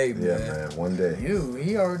gold bidet, man. Yeah, man. One day.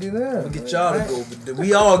 He already there. I'm gonna get y'all the gold bidet.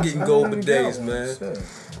 We all getting gold bidets, man.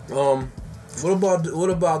 What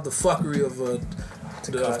about the fuckery of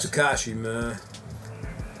Takashi, man?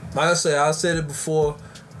 Like I said it before.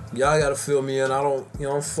 Y'all gotta fill me in. I don't, you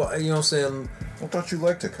know what I'm saying? I thought you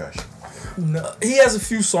liked Takashi. No, he has a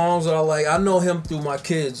few songs that I like. I know him through my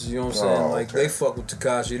kids. You know what I'm saying? Oh, okay. Like they fuck with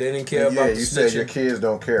Takashi. They didn't care about the you snitching. said your kids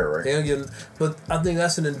don't care, right? They don't get, but I think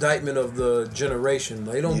that's an indictment of the generation.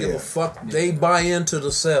 They don't give a fuck. They buy into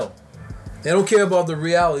the sell. They don't care about the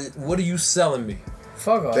reality. What are you selling me?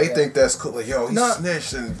 Fuck all They that. think that's cool. Like, yo, he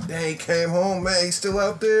snitched and they came home, man. He's still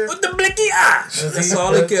out there. With the blicky eyes. That's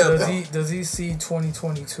all they care about. Does he see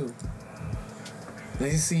 2022?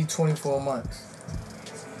 Does he see 24 months?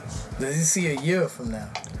 Does he see a year from now?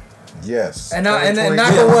 Yes. And knock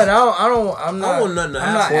on wood. I'm not. I want nothing to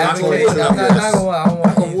I'm not happen. advocating. I'm not.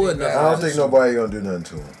 I don't think nobody gonna do nothing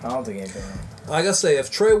to him. I don't think anything. Like I say, if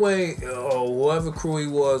Trey Wayne or whoever crew he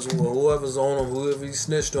was, or whoever's on him, whoever he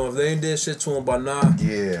snitched on, if they ain't did shit to him by now,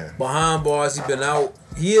 behind bars, he been out.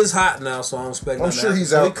 He is hot now, so I don't expect. I'm sure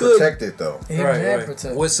he's out protected though. Right.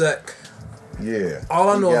 Protected. What's that? Yeah. All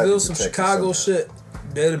I know, if it was some Chicago shit,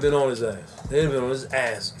 they'd have been on his ass. They'd have been on his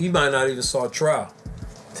ass. He might not even saw a trial.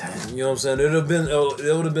 You know what I'm saying?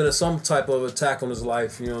 It would have been some type of attack on his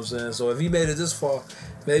life. You know what I'm saying? So if he made it this far,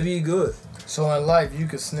 maybe he good. So in life, you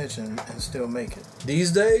could snitch and still make it.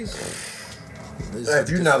 These days? If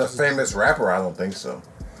you're not a famous rapper, I don't think so.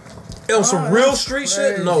 On some real street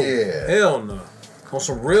shit? No. Yeah. Hell no. On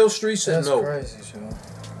some real street shit? No. That's crazy, Sean.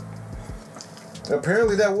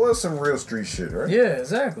 Apparently that was some real street shit, right? Yeah,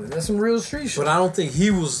 exactly. That's some real street shit. But I don't think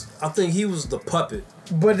he was. I think he was the puppet.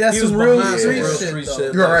 But that's some real street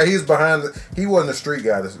shit. You're right. He's behind. He wasn't the street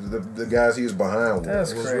guy. The guys he was behind.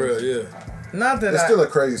 That's was crazy. Real, yeah. Not that it's still a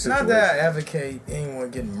crazy situation. Not that I advocate anyone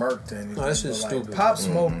getting murked or anything. No, that's just stupid. Pop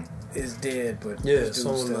Smoke is dead, but yeah,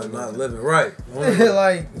 someone not living right.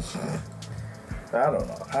 Like, I don't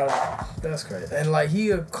know. That's crazy. And like he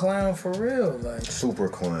a clown for real, like super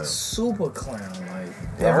clown. Like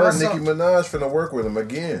I heard Nicki Minaj finna work with him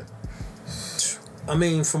again. I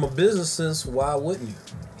mean, from a business sense, why wouldn't you?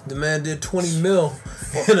 The man did 20 mil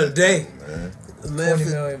in a day. Man. 20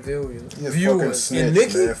 million viewers. Snitch, and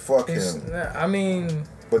Nicki? Man, fuck him. I mean,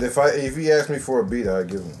 but if he asked me for a beat, I'd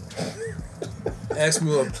give him. Ask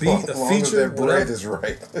me a beat, a feature, that bread is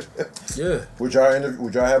right. Yeah. Would y'all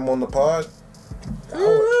have him on the pod?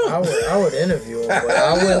 I would interview him, but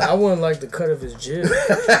I wouldn't like the cut of his jib.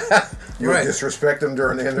 You would disrespect him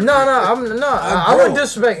during the interview? No, I wouldn't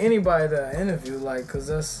disrespect anybody that I interview, like, cause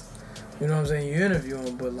that's, you know what I'm saying. You interview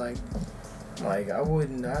him, but like I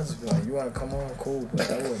wouldn't. I'd just be like, you want to come on, cool,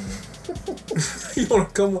 but I wouldn't. You want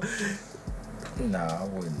to come on? Nah, I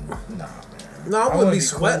wouldn't. Nah, man. No, I wouldn't be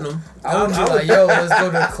sweating him. I would be like, yo, let's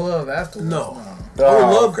go to the club afterwards. No. I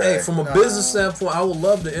would love, from a business standpoint, I would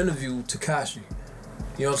love to interview Takashi.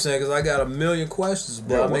 You know what I'm saying? Because I got a million questions.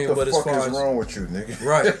 But what the fuck is wrong with you, nigga?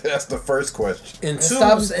 Right. That's the first question. And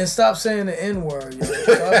stop saying the N word.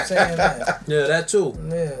 Stop saying that. Yeah, that too.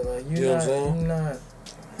 Yeah, like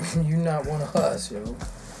you're not one of us, yo.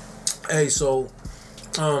 Hey, so,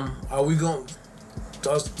 are we going?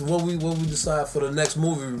 What we decide for the next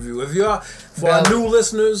movie review? If y'all our new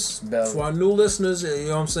listeners, you know what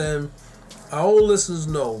I'm saying. Our old listeners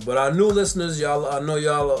know, but our new listeners, I know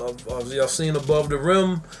y'all seen Above the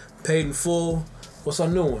Rim, Paid in Full. What's our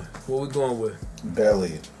new one? What we going with?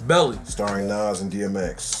 Belly. Starring Nas and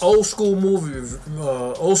DMX. Old school movie review.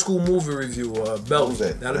 Belly. What was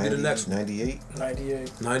that? That'll be the next one. 98.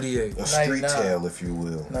 A street tale, if you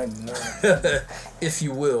will. 99. If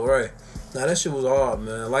you will, right. Now that shit was hard,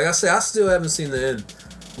 man. Like I said, I still haven't seen the end.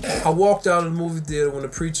 I walked out of the movie theater when the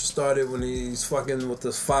preacher started, when he's fucking with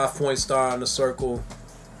this 5-point star in the circle.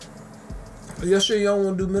 Yes, sure, y'all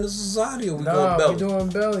want to do Menace Society or we Nah, going belly? we doing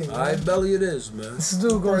belly, man. Alright, belly it is, man. This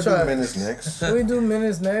dude We're gonna gonna try. do minutes next. We do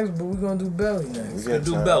minutes next, but we gonna do belly next. We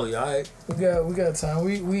do belly, alright? We got time.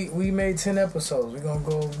 We made 10 episodes. We gonna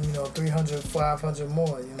go, 300, 500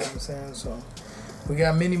 more. You know what I'm saying? So we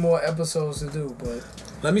got many more episodes to do. But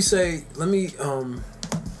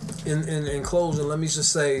in closing, let me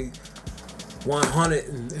just say 100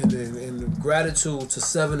 and gratitude to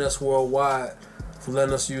 7S Worldwide for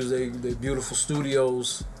letting us use their beautiful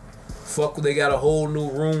studios. Fuck, they got a whole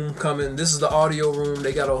new room coming. This is the audio room.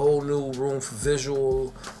 They got a whole new room for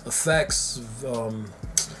visual effects,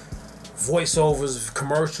 voiceovers,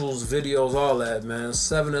 commercials, videos, all that, man.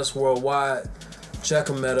 7S Worldwide. Check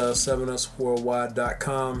them at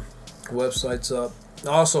 7sworldwide.com. Website's up.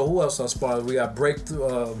 Also, who else I spotted? We got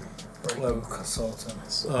Breakthrough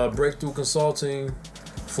Consultants. Breakthrough Consulting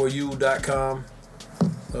for you.com.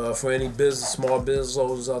 For any small business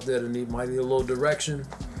owners out there that might need a little direction.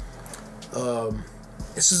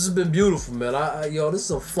 It's just been beautiful, man. This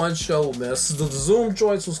is a fun show, man. The Zoom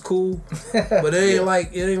joints was cool, but it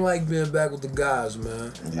ain't like being back with the guys,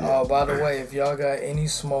 man. Yeah. Oh, by the way, if y'all got any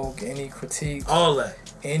smoke, any critiques, all that,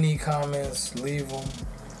 any comments, leave them.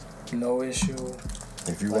 No issue.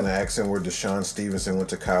 If you want to ask him where Deshaun Stevenson went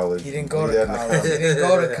to college, he didn't go to college. He didn't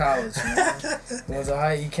go to college,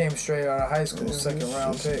 man. He came straight out of high school, second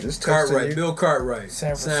round pick. Cartwright, Bill Cartwright,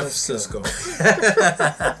 San Francisco.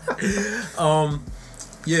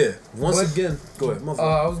 Yeah. Again, go ahead.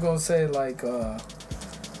 I was gonna say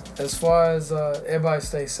as far as everybody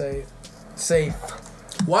stay safe.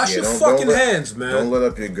 Wash your fucking hands, man. Don't let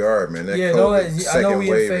up your guard, man. That I know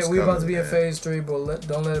we about to be in phase 3, but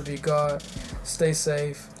don't let up your guard. Stay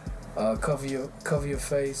safe. Cover your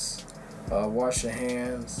face. Wash your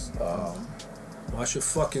hands. Wash your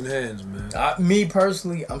fucking hands, man. Me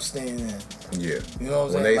personally, I'm staying in. Yeah. You know what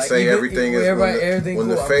I'm saying? When they say everything is when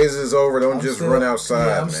the phase is over, don't just run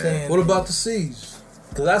outside, I'm man. staying what about the C's?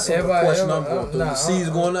 Because that's a question I'm going through. The C's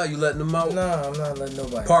going out, you letting them out? Nah, I'm not letting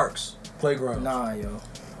nobody. Parks, playground. Nah, yo.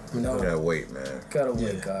 No. Gotta wait, man. Gotta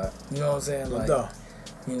wait, God. You know what I'm saying?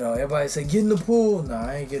 Everybody say, get in the pool. Nah,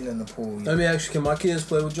 I ain't getting in the pool. Let me ask you, can my kids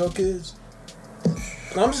play with your kids?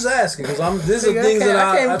 I'm just asking, because these are things that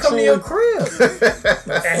I can't come to your crib.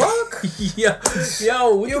 Fuck?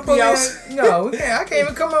 Yo, we can be out. No, we can't. I can't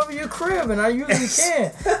even come over your crib, and I usually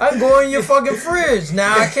can. I can go in your fucking fridge.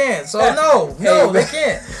 Now I can't. So no, they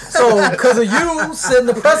can't. So because of you setting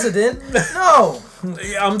the precedent, no.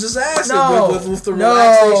 I'm just asking with the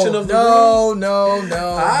relaxation of the rules. No.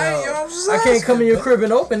 I can't come in your crib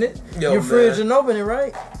and open it. Your fridge and open it,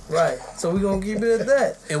 right? Right. So we're going to keep it at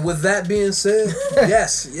that. And with that being said,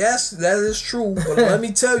 yes, that is true. But let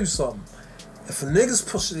me tell you something. If a nigga's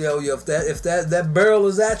pushing if that barrel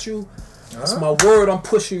is at you, that's my word, I'm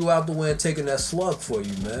pushing you out the way and taking that slug for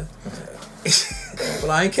you, man. But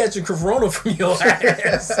I ain't catching corona from your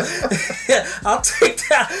ass. I'll take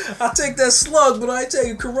that slug, but I ain't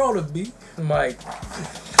taking corona, B. Mike.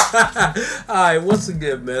 Alright, once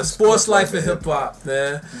again, man. Sports Life and Hip Hop,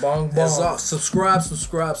 man. Bong bong. Subscribe.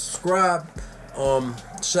 Shout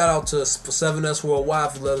out to 7S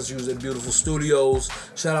Worldwide for letting us use their beautiful studios.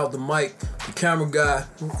 Shout out to Mike, the camera guy,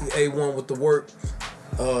 A1 with the work.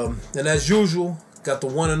 And as usual, got the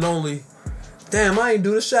one and only. Damn, I ain't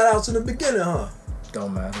do the shout outs in the beginning, huh?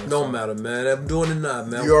 Don't matter. Don't matter, man. I'm doing it now,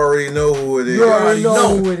 man. You already know who it is. You already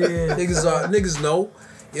know who it is. Niggas know.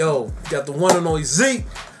 Yo, got the one and only Zeke.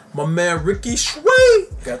 My man Ricky Sweet.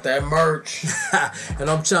 Got that merch. And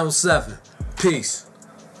I'm Channel 7. Peace.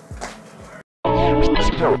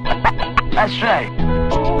 That's right.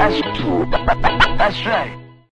 That's right.